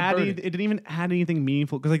didn't carrying the add. burden. It didn't even add anything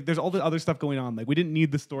meaningful because like there's all the other stuff going on. Like we didn't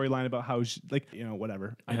need the storyline about how she, like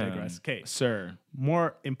whatever. I digress. Okay, Sir.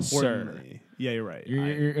 more importantly, yeah, you're right.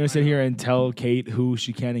 You're gonna sit here and tell Kate who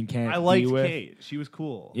she can and can't I liked be with. Kate. She was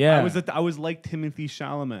cool. Yeah. I was like Timothy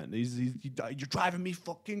Chalamet. You're driving me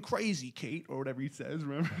fucking crazy, Kate, or whatever he says.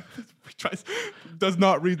 Remember, does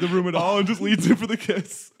not read the room at all and just leads in for the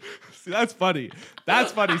kiss. See, that's funny.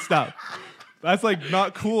 That's funny stuff. That's like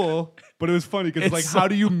not cool, but it was funny because It's like, so- how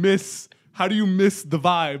do you miss the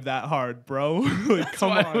vibe that hard, bro? Like,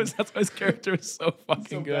 come on. That's why his character is so fucking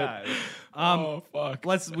So good. bad. Oh fuck.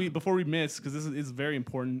 Before we miss, because this is very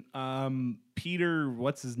important. Peter,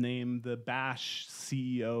 what's his name? The Bash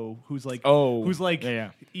CEO, who's like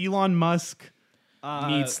yeah. Elon Musk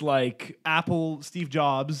Meets like Apple, Steve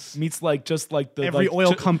Jobs, meets like just like the every like,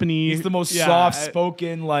 oil company. He's the most Yeah, soft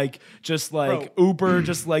spoken, like just like Bro. uber,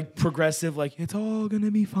 just like progressive, like it's all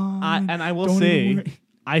gonna be fine. And I will Don't even say, worry.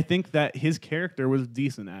 I think that his character was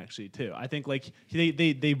decent actually too. I think like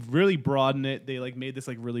they really broadened it. They like made this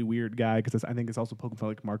like really weird guy because I think it's also poking fun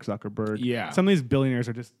like Mark Zuckerberg. Yeah. some of these billionaires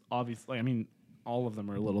are just obviously. I mean, all of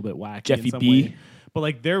them are a little bit wacky. Jeffy in some B. way. But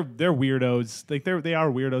like they're weirdos. Like they are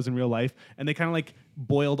weirdos in real life, and they kind of like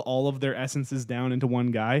boiled all of their essences down into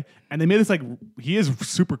one guy, and they made this like he is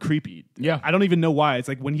super creepy. Yeah. I don't even know why. It's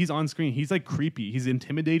like when he's on screen, he's like creepy. He's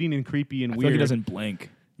intimidating and creepy and I feel weird. like he doesn't blink.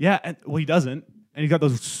 Yeah, and, well, he doesn't, and he's got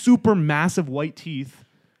those super massive white teeth.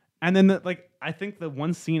 And then, I think the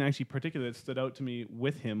one scene actually particularly that stood out to me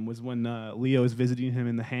with him was when Leo is visiting him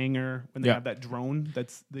in the hangar when they Yeah. have that drone.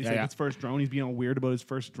 That's Yeah. his first drone. He's being all weird about his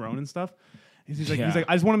first drone and stuff. He's like, Yeah.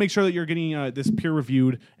 I just want to make sure that you're getting this peer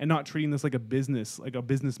reviewed and not treating this like a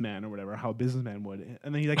businessman or whatever, how a businessman would.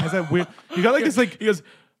 And then he like has that weird. You got like this like He goes,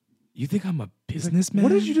 "You think I'm a businessman?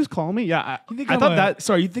 What did you just call me? Yeah, You think I I'm thought a- that.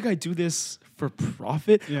 Sorry, you think I do this for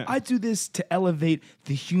profit? Yeah. I do this to elevate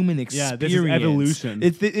the human experience. Yeah, this is evolution.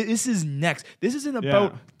 This is next. This isn't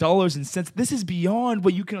about dollars and cents. This is beyond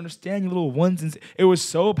what you can understand, you little ones and it was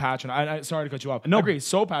so patronizing. I sorry to cut you off. No. I agree.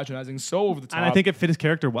 So patronizing, so over the top. And I think it fit his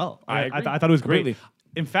character well. I agree. thought it was great. Completely.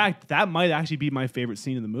 In fact, that might actually be my favorite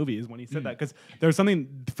scene in the movie is when he said that because there's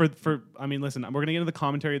something for. I mean, listen, we're gonna get into the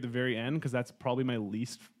commentary at the very end because that's probably my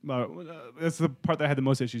least. That's the part that I had the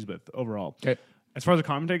most issues with overall. Okay. As far as the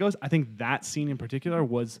commentary goes, I think that scene in particular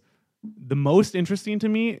was the most interesting to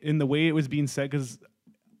me in the way it was being said because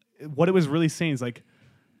what it was really saying is like,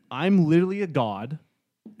 I'm literally a god,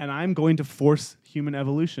 and I'm going to force human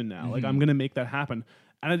evolution now. Like I'm gonna make that happen.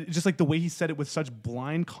 And just like the way he said it with such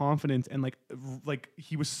blind confidence and like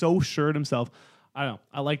he was so sure of himself. I don't know.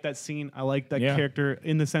 I like that scene. I like that Yeah. character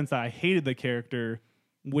in the sense that I hated the character,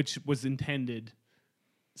 which was intended,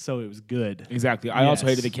 so it was good. Exactly. I also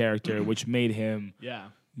Yes. hated the character, which made him Yeah.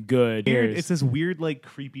 good. Weird. It's this weird, like,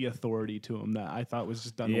 creepy authority to him that I thought was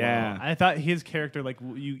just done Yeah. well. I thought his character, like,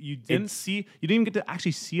 you didn't even get to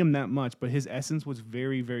actually see him that much, but his essence was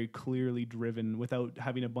very, very clearly driven without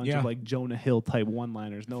having a bunch Yeah. of like Jonah Hill type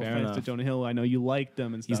one-liners. No Fair offense to enough. Jonah Hill, I know you liked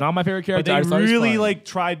him and stuff. He's not my favorite character. But I they just thought he was really fun. like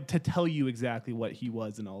tried to tell you exactly what he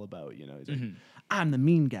was and all about. You know, he's like, I'm the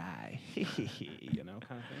mean guy, you know,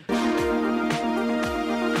 kind of thing.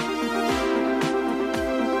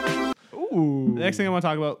 Ooh. The next thing I want to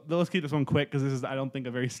talk about, let's keep this one quick because this is, I don't think,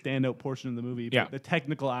 a very standout portion of the movie. But Yeah. the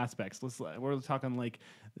technical aspects. We're talking like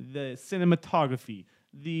the cinematography,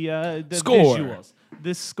 the Score. visuals,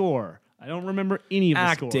 the score. I don't remember any of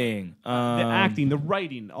the score. Acting. The acting, the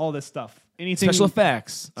writing, all this stuff. Anything. Special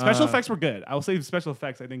effects. Special effects were good. I will say special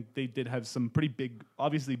effects. I think they did have some pretty big,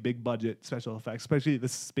 obviously big budget special effects, especially the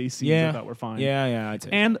space scenes I thought were fine. Yeah, I'd say.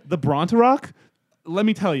 And the Bronterock, let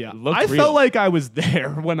me tell you, Looked I real. felt like I was there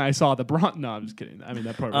when I saw the No, I'm just kidding. I mean,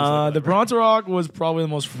 that part was The Bronterock was probably the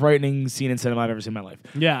most frightening scene in cinema I've ever seen in my life.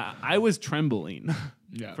 Yeah, I was trembling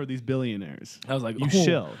Yeah. for these billionaires. I was like, you oh.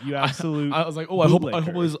 shill. You absolute. I was like, I hope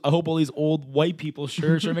bootlicker. I hope all these old white people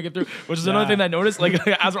sure make it through. Which is another thing that I noticed. Like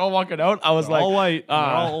as we're all walking out, I was They're like, all white. They're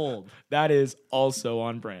ah, all old. That is also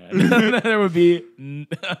on brand. There would be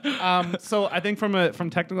So I think from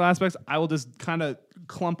technical aspects, I will just kind of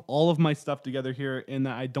clump all of my stuff together here in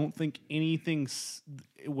that I don't think anything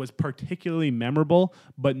was particularly memorable,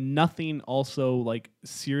 but nothing also like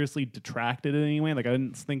seriously detracted in any way. Like I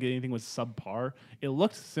didn't think anything was subpar. It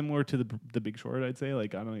looked similar to the Big Short, I'd say.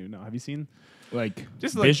 Like I don't even know. Have you seen? Like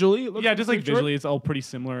Just visually, just like visually, it's all pretty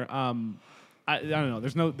similar. I don't know.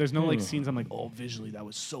 There's no like scenes I'm like, oh, visually that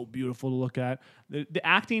was so beautiful to look at. The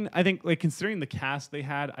acting, I think, like considering the cast they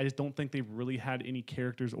had, I just don't think they really had any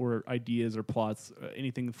characters or ideas or plots,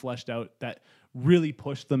 anything fleshed out that really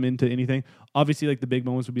pushed them into anything. Obviously, like the big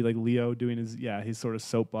moments would be like Leo doing his sort of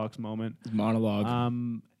soapbox moment.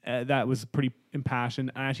 monologue. That was pretty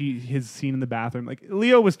impassioned. Actually, his scene in the bathroom, like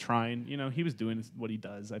Leo was trying, he was doing what he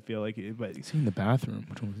does. I feel like, but He's in the bathroom.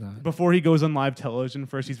 Which one was that? before he goes on live television,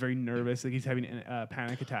 first he's very nervous, like he's having a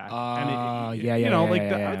panic attack.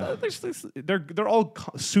 They're all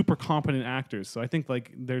super competent actors, so I think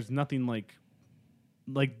like there's nothing like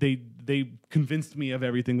they convinced me of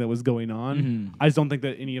everything that was going on. Mm-hmm. I just don't think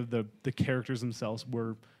that any of the characters themselves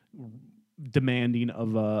were demanding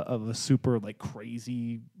of a super like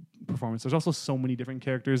crazy performance. There's also so many different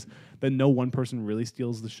characters that no one person really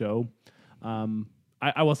steals the show.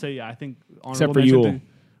 I will say, I think Except for Yul.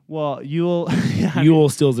 Yul,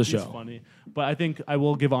 Yul steals the he's show. funny, but I think I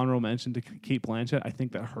will give honorable mention to Kate Blanchett. I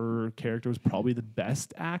think that her character was probably the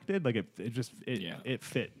best acted. Like it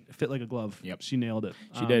fit like a glove. Yep. She nailed it.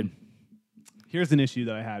 She did. Here's an issue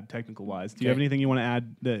that I had technical wise. Do you have anything you want to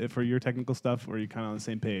add for your technical stuff, or are you kind of on the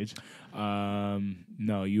same page?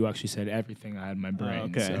 No, you actually said everything I had in my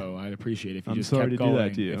brain. okay. So I'd appreciate it if you I'm just sorry kept to going. do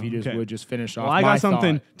that to you. If you just Okay. would just finish off. Well, I my got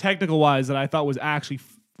something thought. technical wise that I thought was actually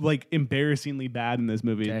like embarrassingly bad in this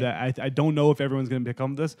movie. Okay. That I don't know if everyone's going to pick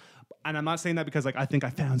up this, and I'm not saying that because like I think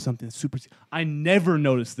I found something super. I never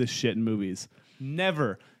noticed this shit in movies.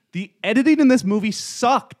 Never. The editing in this movie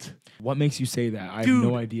sucked. What makes you say that? I Dude,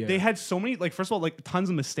 have no idea. They had so many, like, first of all, like, tons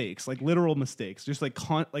of mistakes, like, literal mistakes. Just, like,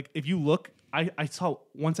 if you look,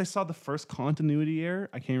 once I saw the first continuity error,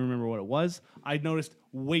 I can't remember what it was, I noticed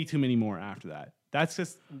way too many more after that. That's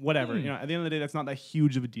just whatever. At the end of the day, that's not that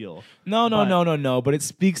huge of a deal. No. But it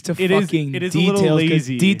speaks to It is- fucking it is a little details. 'Cause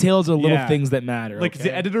lazy. Details are little Yeah. things that matter. Like, okay?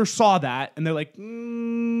 the editor saw that, and they're like,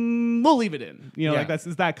 we'll leave it in. Yeah. Like,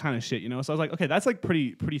 it's that kind of shit, So I was like, okay, that's, like,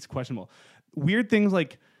 pretty questionable. Weird things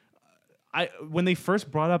like, when they first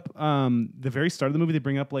brought up the very start of the movie, they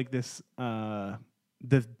bring up like this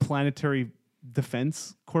the Planetary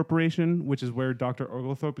Defense Corporation, which is where Dr.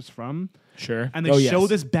 Oglethorpe is from. Sure. And they show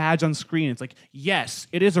this badge on screen. It's like, yes,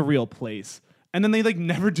 it is a real place. And then they like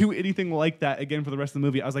never do anything like that again for the rest of the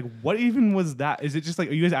movie. I was like, what even was that? Is it just like,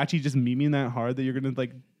 are you guys actually just memeing that hard that you're gonna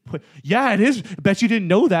like put? Yeah, it is. Bet you didn't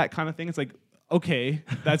know that kind of thing. It's like, okay,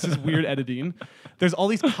 that's just weird editing. There's all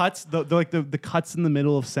these cuts, the cuts in the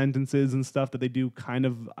middle of sentences and stuff that they do kind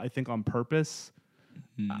of, I think, on purpose.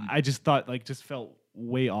 I just thought just felt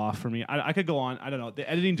way off for me. I could go on. I don't know. The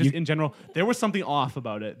editing just in general, there was something off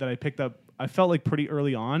about it that I picked up. I felt like pretty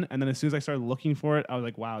early on. And then as soon as I started looking for it, I was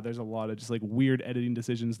like, wow, there's a lot of just like weird editing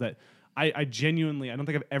decisions that I genuinely, I don't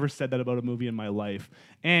think I've ever said that about a movie in my life.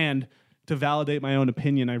 And to validate my own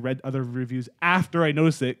opinion, I read other reviews after I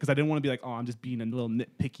noticed it because I didn't want to be like, oh, I'm just being a little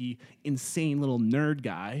nitpicky, insane little nerd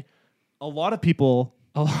guy. A lot of people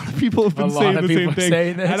have been saying the same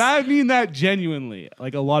thing. And I mean that genuinely.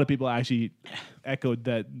 Like a lot of people actually echoed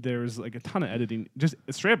that there's like a ton of editing, just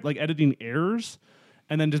straight up like editing errors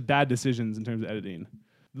and then just bad decisions in terms of editing.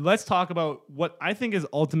 Let's talk about what I think is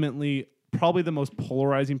ultimately probably the most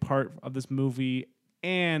polarizing part of this movie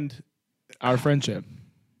and our friendship.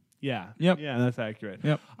 Yeah. Yep. Yeah, that's accurate.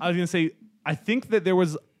 Yep. I was going to say, I think that there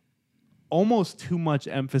was almost too much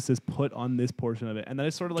emphasis put on this portion of it. And that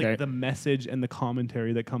is sort of like the message and the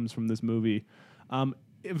commentary that comes from this movie.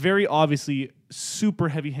 Very obviously, super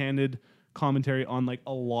heavy-handed commentary on like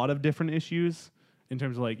a lot of different issues in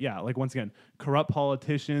terms of like, once again, corrupt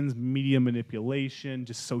politicians, media manipulation,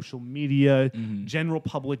 just social media, general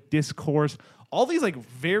public discourse, all these like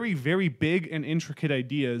very, very big and intricate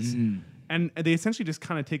ideas. And they essentially just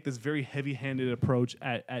kind of take this very heavy-handed approach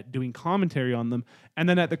at doing commentary on them. And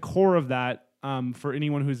then at the core of that, for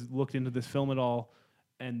anyone who's looked into this film at all,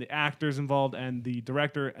 and the actors involved, and the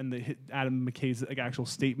director, and the Adam McKay's like actual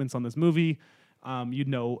statements on this movie, you'd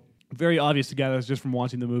know, very obvious to gather just from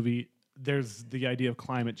watching the movie, there's the idea of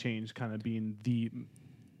climate change kind of being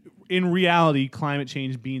in reality, climate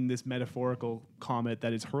change being this metaphorical comet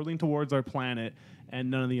that is hurtling towards our planet, and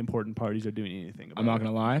none of the important parties are doing anything about it. I'm not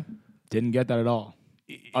going to lie. Didn't get that at all.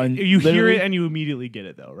 You hear it and you immediately get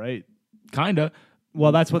it, though, right? Kinda.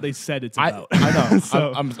 Well, that's what they said it's about. I know.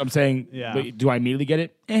 So- I'm saying. Yeah. Wait, do I immediately get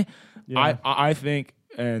it? Yeah. I think,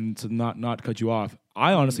 and to not cut you off,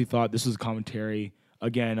 I honestly thought this was a commentary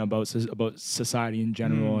again about society in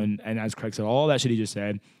general, and as Craig said, all that shit he just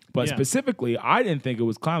said. But Yeah. specifically, I didn't think it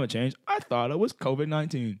was climate change. I thought it was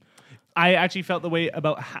COVID-19. I actually felt the way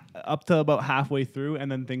about up to about halfway through,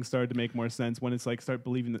 and then things started to make more sense when it's like start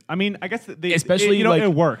believing that. I mean, I guess Especially, you know, like,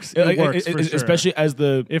 it works. It works for sure. Especially as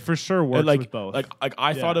It for sure works like with both. like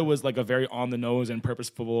I thought Yeah. it was like a very on the nose and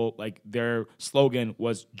purposeful. Like their slogan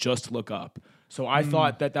was "Just look up." So I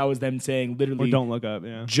thought that was them saying or literally, don't look up.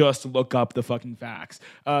 Yeah. just look up the fucking facts.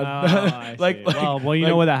 I see. Well, you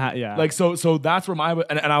know what that. Yeah. Like so that's where my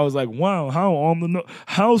and I was like, wow, how on the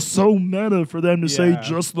how so meta for them to say Yeah.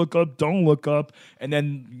 just look up, don't look up, and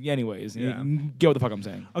then anyways, Yeah. you get what the fuck I'm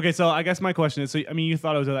saying. Okay, so I guess my question is: so I mean, you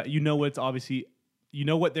thought it was that. You know what's obviously. You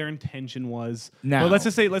know what their intention was. Now. But let's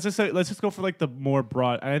just go for like the more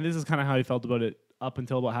broad. And this is kind of how I felt about it up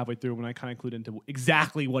until about halfway through when I kind of clued into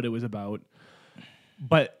exactly what it was about.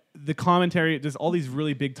 But the commentary, there's all these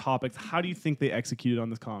really big topics. How do you think they executed on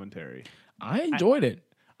this commentary? I enjoyed it.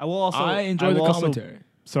 I will also. I enjoyed the commentary.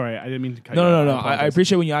 Sorry, I didn't mean to cut you No. off. I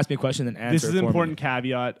appreciate when you ask me a question and answer. This is it an for important me.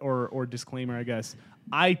 caveat or disclaimer, I guess.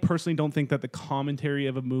 I personally don't think that the commentary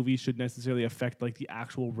of a movie should necessarily affect like the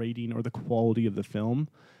actual rating or the quality of the film.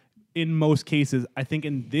 In most cases, I think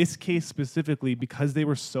in this case specifically, because they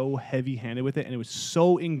were so heavy-handed with it and it was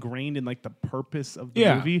so ingrained in like the purpose of the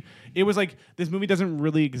movie, it was like this movie doesn't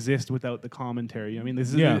really exist without the commentary. I mean,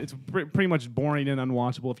 this is it's pretty much boring and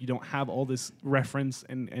unwatchable if you don't have all this reference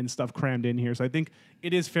and stuff crammed in here. So I think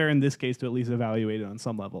it is fair in this case to at least evaluate it on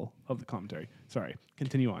some level of the commentary. Sorry,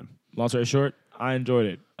 continue on. Long story short, I enjoyed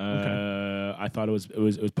it. I thought it was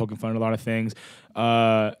poking fun at a lot of things.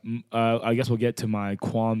 I guess we'll get to my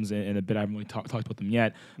qualms in a bit. I haven't really talked about them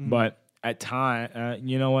yet, but at time,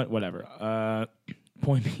 you know what? Whatever.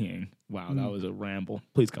 Point being, wow, that was a ramble.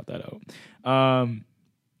 Please cut that out.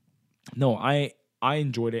 No, I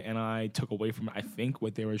enjoyed it and I took away from it. I think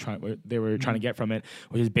what they were trying to get from it,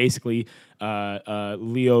 which is basically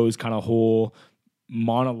Leo's kind of whole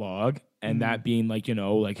monologue. And that being like, you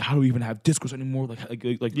know, like how do we even have discourse anymore? Like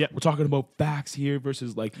we're talking about facts here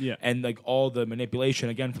versus like, and like all the manipulation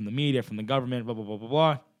again from the media, from the government, blah blah blah blah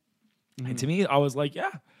blah. And to me, I was like,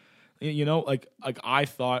 yeah, you know, like I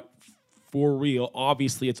thought for real.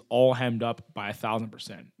 Obviously, it's all hemmed up by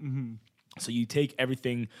 1,000%. So you take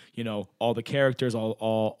everything, you know, all the characters,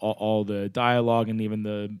 all the dialogue, and even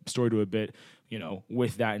the story to a bit, you know,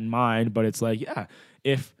 with that in mind. But it's like, yeah,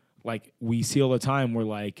 if like we see all the time, where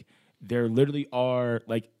like there literally are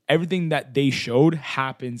like everything that they showed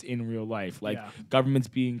happens in real life, like governments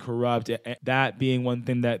being corrupt, that being one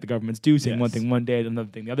thing that the governments do, saying one thing one day, another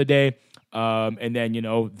thing the other day. And then, you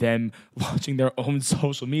know, them launching their own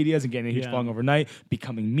social medias and getting a huge following overnight,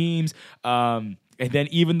 becoming memes. And then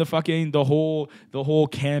even the whole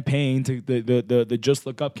campaign to the Just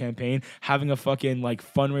Look Up campaign, having a fucking like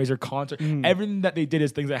fundraiser concert. Everything that they did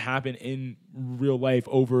is things that happen in real life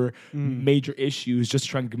over major issues, just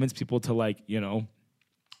trying to convince people to like, you know,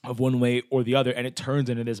 of one way or the other, and it turns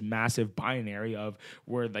into this massive binary of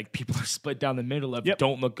where like people are split down the middle of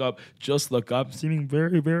don't look up, just look up, seeming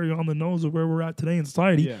very, very on the nose of where we're at today in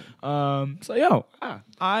society.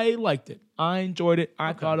 I liked it. I enjoyed it.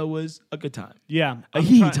 I thought it was a good time. Yeah. A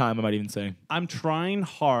heat time, I might even say. I'm trying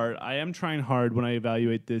hard. I am trying hard when I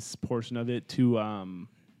evaluate this portion of it to,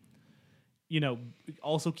 you know,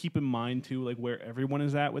 also keep in mind too, like where everyone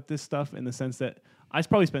is at with this stuff, in the sense that I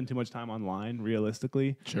probably spend too much time online,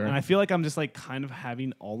 realistically. Sure. And I feel like I'm just like kind of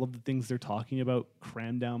having all of the things they're talking about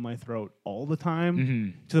crammed down my throat all the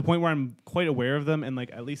time, to the point where I'm quite aware of them and like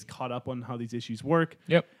at least caught up on how these issues work.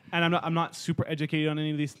 Yep. And I'm not super educated on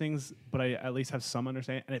any of these things, but I at least have some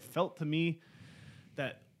understanding. And it felt to me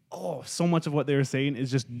that so much of what they were saying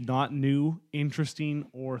is just not new, interesting,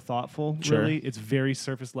 or thoughtful. Sure. Really, it's very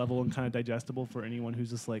surface level and kind of digestible for anyone who's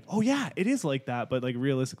just like, oh yeah, it is like that. But like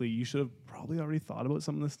realistically, you should have probably already thought about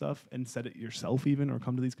some of this stuff and said it yourself, even, or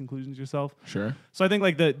come to these conclusions yourself. Sure. So I think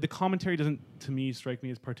like the commentary doesn't, to me, strike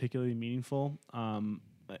me as particularly meaningful. And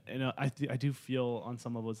I do feel on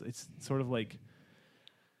some levels it's sort of like,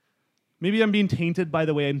 maybe I'm being tainted by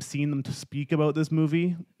the way I'm seeing them to speak about this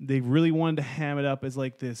movie. They really wanted to ham it up as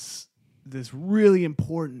like this really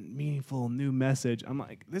important, meaningful new message. I'm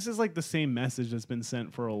like, this is like the same message that's been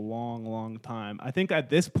sent for a long, long time. I think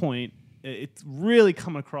at this point, it's really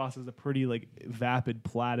come across as a pretty like vapid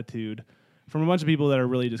platitude from a bunch of people that are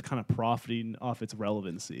really just kind of profiting off its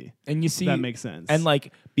relevancy. And you see, that makes sense. And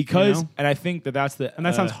like, because, You know? and I think that's the, and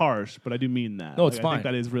that sounds harsh, but I do mean that. No, it's I fine. think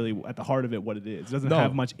that is really at the heart of it what it is. It doesn't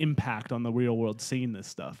have much impact on the real world seeing this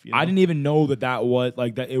stuff. You know? I didn't even know that was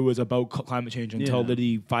like that. It was about climate change until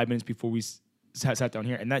literally 5 minutes before we sat down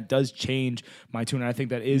here, and that does change my tune. And I think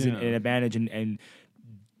that is an advantage and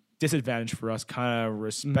disadvantage for us, kind of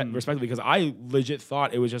respectively, because I legit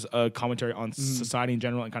thought it was just a commentary on society in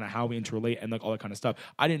general and kind of how we interrelate and like all that kind of stuff.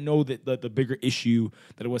 I didn't know that the bigger issue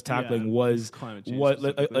that it was tackling was climate change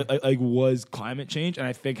was climate change. And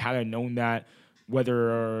I think had I known that,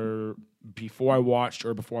 whether before I watched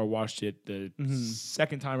it the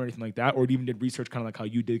second time or anything like that, or even did research kind of like how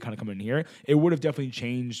you did kind of come in here, it would have definitely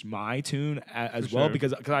changed my tune as well,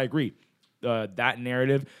 because I agree. That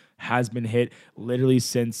narrative has been hit literally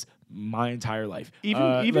since my entire life,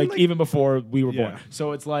 even before we were born.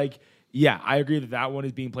 So it's like, yeah, I agree that one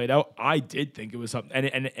is being played out. I did think it was something,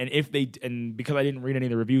 and because I didn't read any of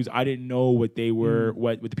the reviews, I didn't know what they were,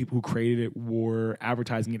 what the people who created it were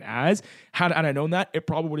advertising it as. Had I known that, it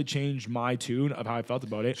probably would have changed my tune of how I felt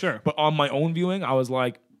about it. Sure, but on my own viewing, I was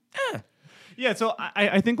like, Yeah, so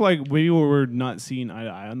I think like we were not seeing eye to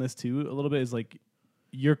eye on this too a little bit is like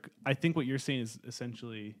I think what you're saying is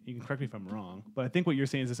essentially, you can correct me if I'm wrong, but I think what you're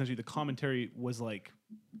saying is essentially the commentary was like,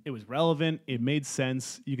 it was relevant, it made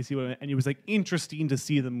sense, you can see what, and it was like interesting to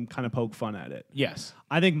see them kind of poke fun at it. Yes.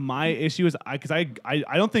 I think my issue is I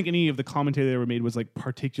don't think any of the commentary they ever made was like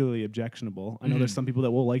particularly objectionable. I know there's some people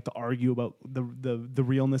that will like to argue about the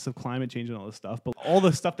realness of climate change and all this stuff, but all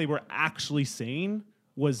the stuff they were actually saying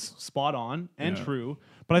was spot on and true.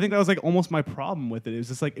 But I think that was like almost my problem with it. It was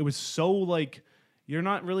just like, it was so like, you're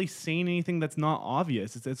not really saying anything that's not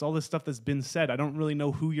obvious. It's all this stuff that's been said. I don't really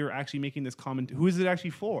know who you're actually making this comment. Who is it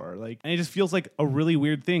actually for? Like, and it just feels like a really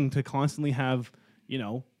weird thing to constantly have, you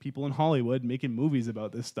know, people in Hollywood making movies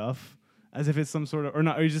about this stuff as if it's some sort of, or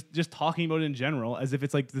not, or just talking about it in general, as if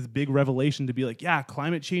it's like this big revelation to be like, yeah,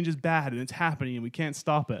 climate change is bad and it's happening and we can't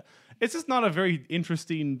stop it. It's just not a very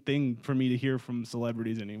interesting thing for me to hear from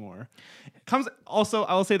celebrities anymore. Comes also,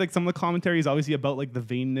 I will say like some of the commentary is obviously about like the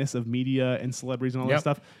vainness of media and celebrities and all that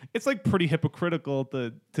stuff. It's like pretty hypocritical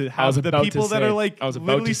to have the people that are like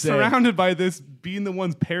literally surrounded by this being the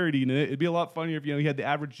ones parodying it. It'd be a lot funnier if you had the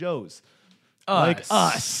average Joes. Like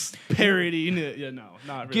us parodying it. Yeah, no,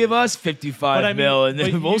 not really. Give us 55 mil and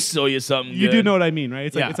then we'll sell you something. You do know what I mean, right?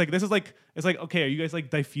 It's like, it's like, this is like, it's like, okay, are you guys like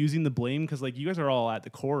diffusing the blame? Because like you guys are all at the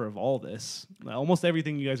core of all this. Like, almost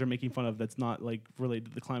everything you guys are making fun of that's not like related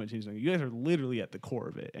to the climate change thing. You guys are literally at the core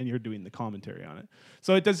of it and you're doing the commentary on it.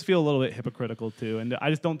 So it does feel a little bit hypocritical too. And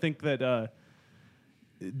I just don't think that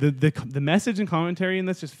the message and commentary in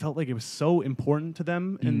this just felt like it was so important to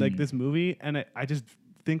them in like this movie. And I just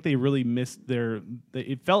think they really missed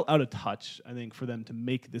it felt out of touch, I think, for them to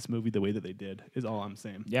make this movie the way that they did, is all I'm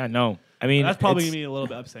saying. Yeah, no. I mean, that's probably going to be a little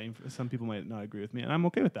bit upsetting. Some people might not agree with me, and I'm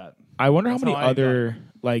okay with that. I wonder how many other,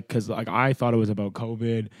 like, because like I thought it was about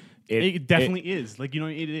COVID. It definitely is. Like, you know,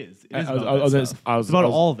 it is. It is it's about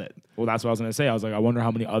all of it. Well, that's what I was going to say. I was like, I wonder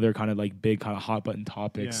how many other kind of like big kind of hot button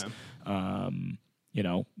topics, you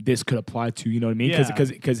know, this could apply to, you know what I mean?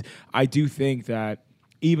 Because I do think that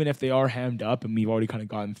even if they are hammed up, and we've already kind of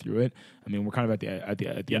gotten through it. I mean, we're kind of at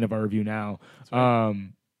the end of our review now. Right.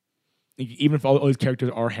 Even if all these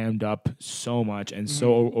characters are hammed up so much and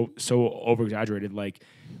so over exaggerated, like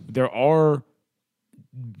there are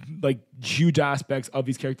like huge aspects of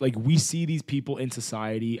these characters. Like we see these people in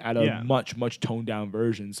society at a much toned down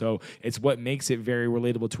version. So it's what makes it very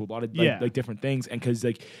relatable to a lot of like different things. And because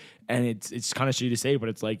like. And it's kind of shitty to say, but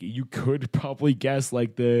it's like you could probably guess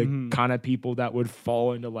like the kind of people that would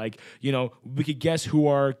fall into like, you know, we could guess who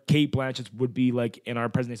our Kate Blanchetts would be like in our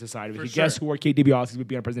present day society. We could guess who our Kate DiBiase's would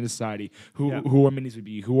be in our present day society. Who our Minnies would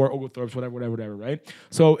be. Who our Oglethorpes, whatever, right?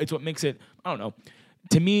 So it's what makes it, I don't know,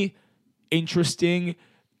 to me, interesting.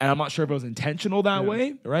 And I'm not sure if it was intentional that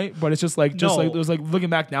way, right? But it's just like it was like looking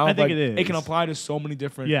back now, I think it can apply to so many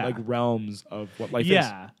different like realms of what life is.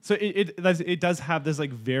 Yeah. So it does have this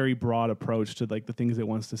like very broad approach to like the things it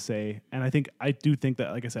wants to say. And I do think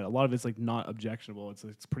that, like I said, a lot of it's like not objectionable.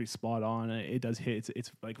 It's pretty spot on. It does hit.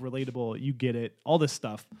 It's like relatable. You get it. All this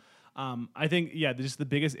stuff. I think just the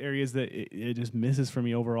biggest areas that it just misses for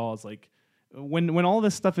me overall is like, when all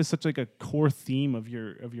this stuff is such like a core theme of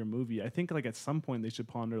your movie, I think like at some point they should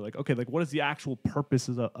ponder like, okay, like what is the actual purpose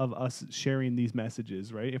of us sharing these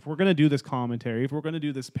messages, right? If we're gonna do this commentary, if we're gonna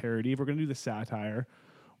do this parody, if we're gonna do this satire,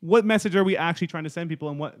 what message are we actually trying to send people,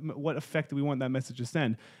 and what effect do we want that message to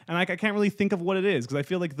send? And like I can't really think of what it is, because I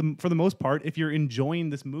feel like for the most part, if you're enjoying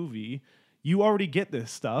this movie, you already get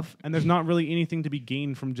this stuff, and there's not really anything to be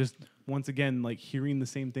gained from just, once again, like hearing the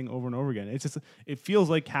same thing over and over again. It's just, it feels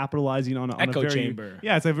like capitalizing on a echo very, chamber.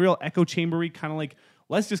 Yeah, it's a real echo chambery kind of like,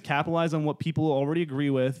 let's just capitalize on what people already agree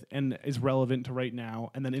with and is relevant to right now.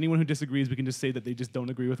 And then anyone who disagrees, we can just say that they just don't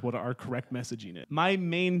agree with what our correct messaging is. My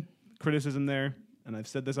main criticism there, and I've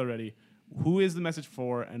said this already, who is the message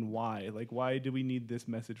for and why? Like, why do we need this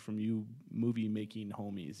message from you movie making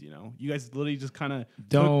homies? You know, you guys literally just kind of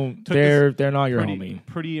Don't. They're not your pretty, homie.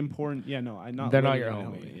 pretty important. Yeah, no, I'm not. They're not your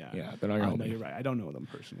literally my homie. Yeah, they're not your No, homie. you're right. I don't know them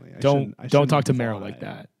personally. Don't talk to Meryl like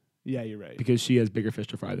that Yeah, you're right. because she has bigger fish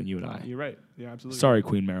to fry than you and I. You're right. Yeah, absolutely. Sorry,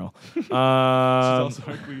 Queen Meryl. She's also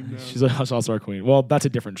our queen now. She's also our queen. Well, that's a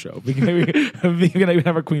different show. We can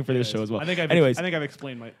have a queen for this show as well. I think I've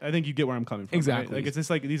explained my. I think you get where I'm coming from. Exactly. Right? Like it's just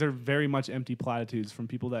like these are very much empty platitudes from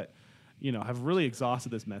people that, you know, have really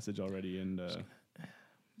exhausted this message already. And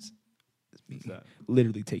what's that?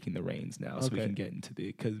 Literally taking the reins now, so we Okay. can get into the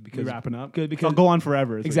because We're wrapping up. Good because I'll go on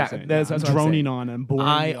forever. is what you're Exactly. saying. That's I'm what I'm droning saying. on and boring.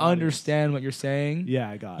 I the audience. understand what you're saying. Yeah,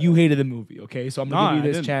 I got You it. hated the movie, okay? So I'm No, gonna I give you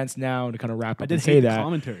this didn't. chance now to kind of wrap up I did and hate say the that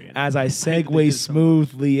commentary in it. as I they segue did so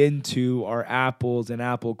smoothly into our apples and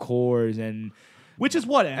apple cores and Which is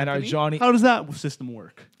what, And our Anthony? Johnny- How does that system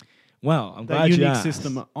work? well, I'm That glad you unique asked.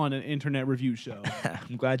 system on an internet review show.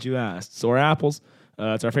 I'm glad you asked. So our apples,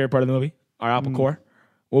 it's our favorite part of the movie. Our Mm. apple core.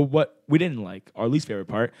 Well, what we didn't like, our least favorite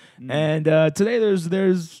part. Mm. And today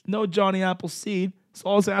there's no Johnny Appleseed. So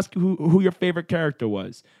I'll just ask you who your favorite character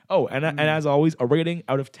was. Oh, and as always, a rating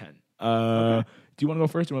out of 10. Mm. Okay. Do you want to go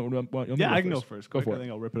first? Or you want me to Yeah, I can go first. Go quick. for I it.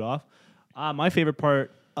 think I'll rip it off. My favorite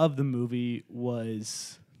part of the movie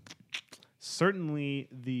was certainly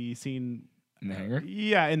the scene. In the hangar?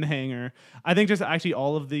 Yeah, in the hangar. I think just actually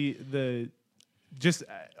all of the just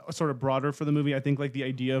sort of broader for the movie. I think like the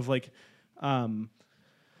idea of like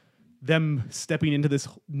them stepping into this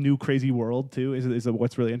new crazy world too is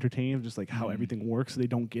what's really entertaining. Of just like how everything works. They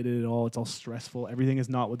don't get it at all. It's all stressful. Everything is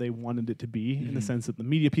not what they wanted it to be. In the sense that the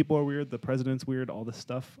media people are weird, the president's weird, all this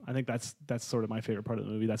stuff. I think that's sort of my favorite part of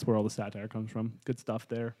the movie. That's where all the satire comes from. Good stuff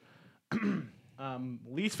there.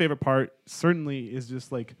 Least favorite part certainly is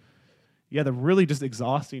just like, yeah, the really just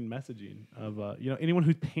exhausting messaging of anyone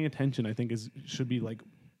who's paying attention. I think should be like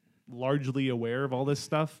largely aware of all this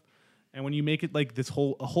stuff. And when you make it like a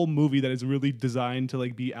whole movie that is really designed to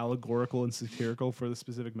like be allegorical and satirical for the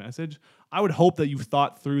specific message, I would hope that you've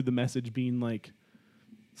thought through the message being like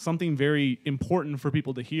something very important for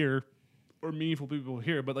people to hear or meaningful people to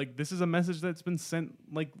hear. But like this is a message that's been sent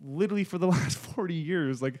like literally for the last 40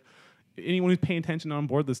 years. Like anyone who's paying attention on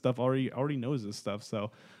board this stuff already knows this stuff.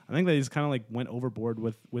 So I think they just kind of like went overboard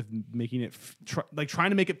with making it trying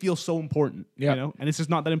to make it feel so important. Yeah. You know, and it's just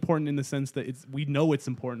not that important in the sense that we know it's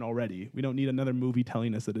important already. We don't need another movie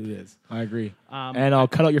telling us that it is. I agree. And I'll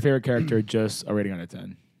cut out your favorite character, just a rating out of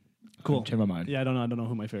 10. Cool. Change my mind. Yeah, I don't know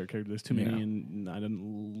who my favorite character is. Too many, Yeah. and I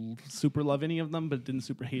didn't super love any of them, but didn't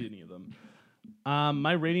super hate any of them.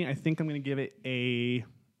 My rating, I think I'm going to give it a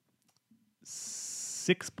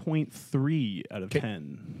 6.3 out of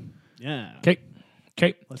 10. Yeah. Okay.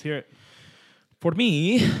 Let's hear it. For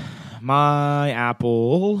me, my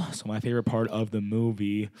apple, so my favorite part of the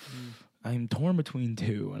movie, I'm torn between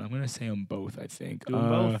two, and I'm going to say them both, I think. Do 'em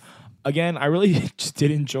both. Again, I really just did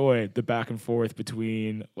enjoy the back and forth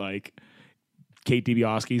between, like, Kate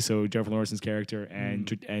DiBiase, so Jennifer Lawrence's character, and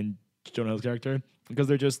Jonah Hill's character, because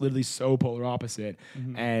they're just literally so polar opposite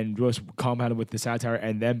and just compounded with the satire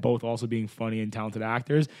and them both also being funny and talented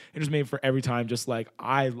actors. It just made for every time just like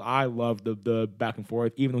I love the back and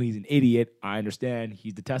forth. Even though he's an idiot, I understand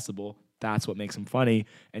he's detestable. That's what makes him funny.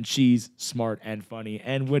 And she's smart and funny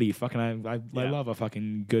and witty. Fucking I love a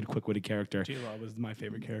fucking good, quick-witted character. J-Law was my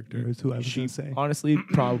favorite character. Is who I was going to say. Honestly,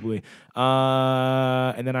 probably.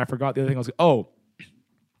 And then I forgot the other thing I was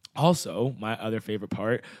also, my other favorite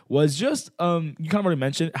part was just you kind of already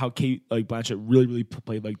mentioned how Kate Blanchett really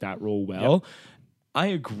played like that role well. Yep. I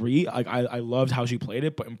agree. Like I loved how she played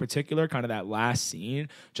it, but in particular, kind of that last scene,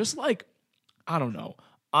 just like I don't know.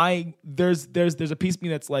 There's a piece of me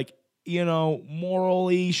that's like, you know,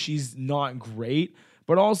 morally she's not great,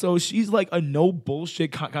 but also she's like a no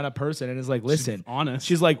bullshit kind of person, and is like, listen, She's honest.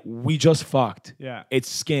 She's like, we just fucked. Yeah, it's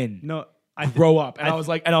skin. No, grow up. And I was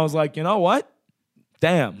like, you know what?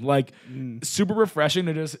 Damn, like super refreshing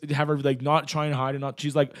to just have her like not try and hide and not.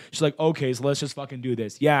 She's like, okay, so let's just fucking do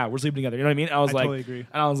this. Yeah, we're sleeping together. You know what I mean? I totally agree.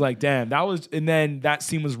 And I was like, damn, that was. And then that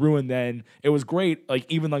scene was ruined. Then it was great. Like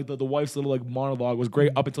even like the wife's little like monologue was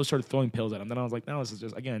great up until she started throwing pills at him. Then I was like, now this is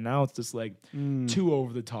just now it's just like too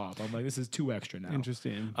over the top. I'm like, this is too extra now.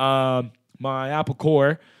 Interesting. My apple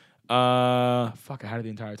core. Fuck, I had it the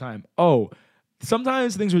entire time. Oh,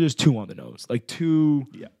 sometimes things were just too on the nose, like too.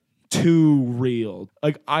 Yeah. Too real.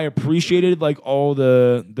 Like I appreciated like all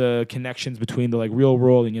the connections between the like real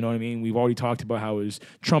world and you know what I mean. We've already talked about how it was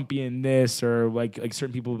Trumpian this or like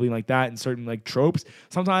certain people being like that and certain like tropes.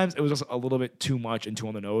 Sometimes it was just a little bit too much and too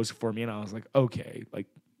on the nose for me, and I was like, okay, like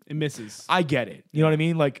it misses. I get it. You know what I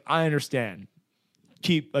mean? Like I understand.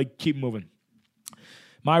 keep moving.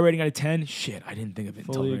 My rating out of 10, shit, I didn't think of it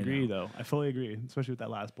until Fully right agree, now. though. I fully agree, especially with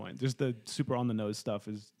that last point. Just the super on the nose stuff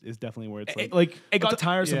is definitely where it's It got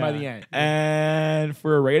tiresome by the yeah. end. And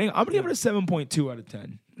for a rating, I'm gonna give it a 7.2 out of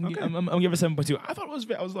 10. Okay. I'm gonna give it a 7.2. I thought it was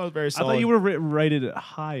very I solid. thought you were rated it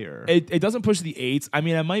higher. It doesn't push the 8s. I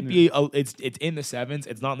mean, it might be it's in the 7s.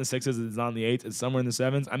 It's not in the 6s. It's not in the 8s. It's somewhere in the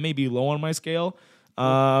 7s. I may be low on my scale.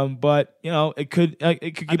 But you know, it could think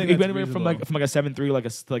be that's anywhere from like reasonable. a 7.3 like a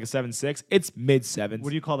 7.6. It's mid 7s. What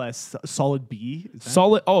do you call that? Solid B? Is that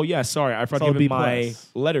Solid. Oh yeah, sorry, I forgot to Solid give it B my plus.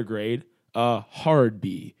 letter grade. Hard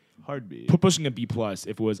B. hard B? Pushing a B plus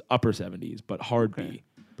if it was upper 70s, but hard B.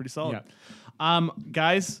 Pretty solid. Yeah.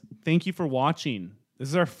 Guys, thank you for watching. This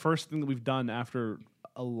is our first thing that we've done after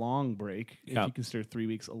a long break. If Yeah. you consider 3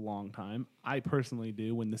 weeks a long time, I personally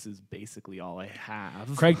do when this is basically all I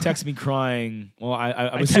have. Craig texts me crying. Well, I'm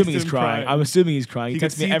I assuming texted he's him crying. crying. I'm assuming he's crying. He You could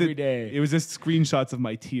texts me see every that day. It was just screenshots of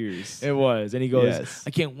my tears. It was, and he goes, Yes. "I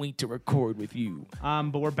can't wait to record with you."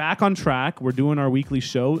 But we're back on track. We're doing our weekly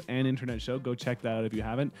show and internet show. Go check that out if you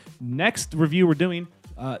haven't. Next review we're doing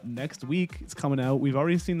next week. It's coming out. We've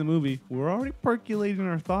already seen the movie. We're already percolating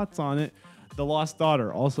our thoughts on it. The Lost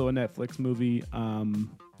Daughter, also a Netflix movie.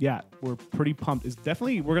 Yeah, we're pretty pumped.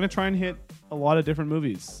 We're going to try and hit a lot of different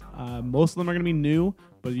movies. Most of them are going to be new,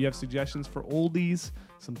 but if you have suggestions for oldies,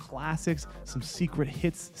 some classics, some secret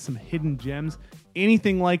hits, some hidden gems,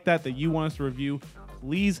 anything like that you want us to review,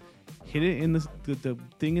 please hit it in the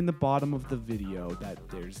thing in the bottom of the video that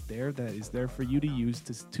is there for you to use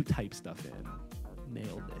to type stuff in.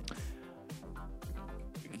 Nailed it.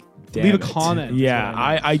 Damn Leave a it. comment. Yeah, is what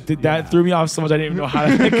I I did that. Yeah. Threw me off so much I didn't even know how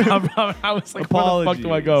to come from. I was like, where the fuck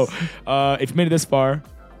do I go? If you made it this far,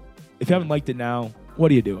 if you haven't liked it now,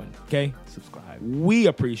 what are you doing? Okay, Subscribe. we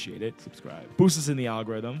appreciate it. Subscribe. Boost us in the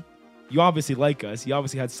algorithm. You obviously like us. You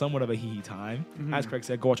obviously had somewhat of a hee-hee time. As Craig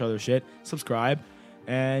said, go watch other shit. Subscribe.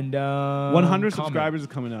 And 100 comment. subscribers are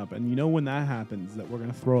coming up, and you know when that happens that we're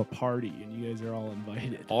gonna throw a party, and you guys are all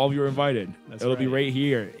invited. All of you are invited. That's It'll be right. right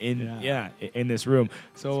here in this room.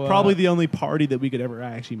 So Probably the only party that we could ever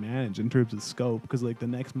actually manage in terms of scope, because like the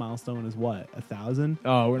next milestone is what, 1,000?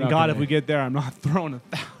 Oh, we're And not God, gonna- if we get there, I'm not throwing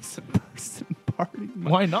 1,000-person party.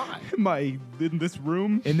 Why not? In this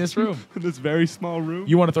room? In this room. In this very small room?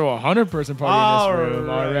 You want to throw a 100-person party in this room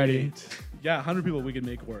Alright. already? Yeah, 100 people we could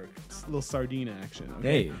make work. It's a little sardine action.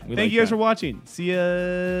 Okay? Hey, we Thank like you guys that. for watching. See you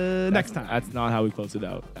next time. That's not how we close it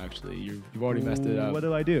out, actually. You've already messed it up. What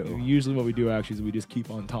do I do? Usually what we do actually is we just keep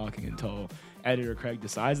on talking until editor Craig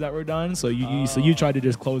decides that we're done. So you try to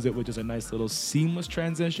just close it with just a nice little seamless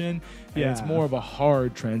transition. And it's Yeah. more of a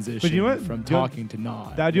hard transition But you know what? from Do you know- talking to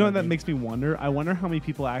not. That, you know what I that mean? makes me wonder? I wonder how many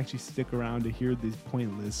people actually stick around to hear these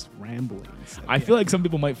pointless ramblings. I feel like some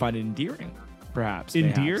people might find it endearing, perhaps.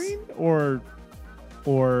 endearing or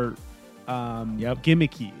Yep.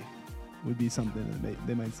 gimmicky would be something that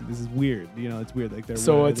they might say. This is weird. You know, it's weird. Like they're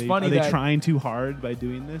So are it's they, funny Are they that- trying too hard by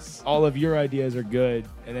doing this? All of your ideas are good,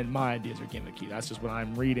 and then my ideas are gimmicky. That's just what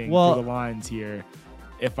I'm reading Well- through the lines here.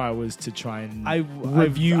 If I was to try and I've-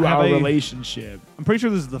 review have our I- relationship I'm pretty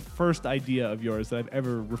sure this is the first idea of yours that I've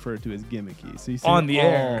ever referred to as gimmicky. So you say, on the oh.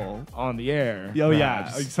 air, on the air. Oh yeah,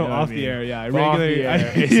 perhaps. so You know what off I the mean? air, yeah. Well, off the Regularly,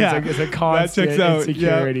 air. It's, yeah. it's a That constant checks out.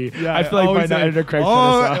 insecurity. Yeah, I feel like by always now say, editor Craig's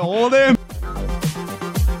oh, gonna hold him.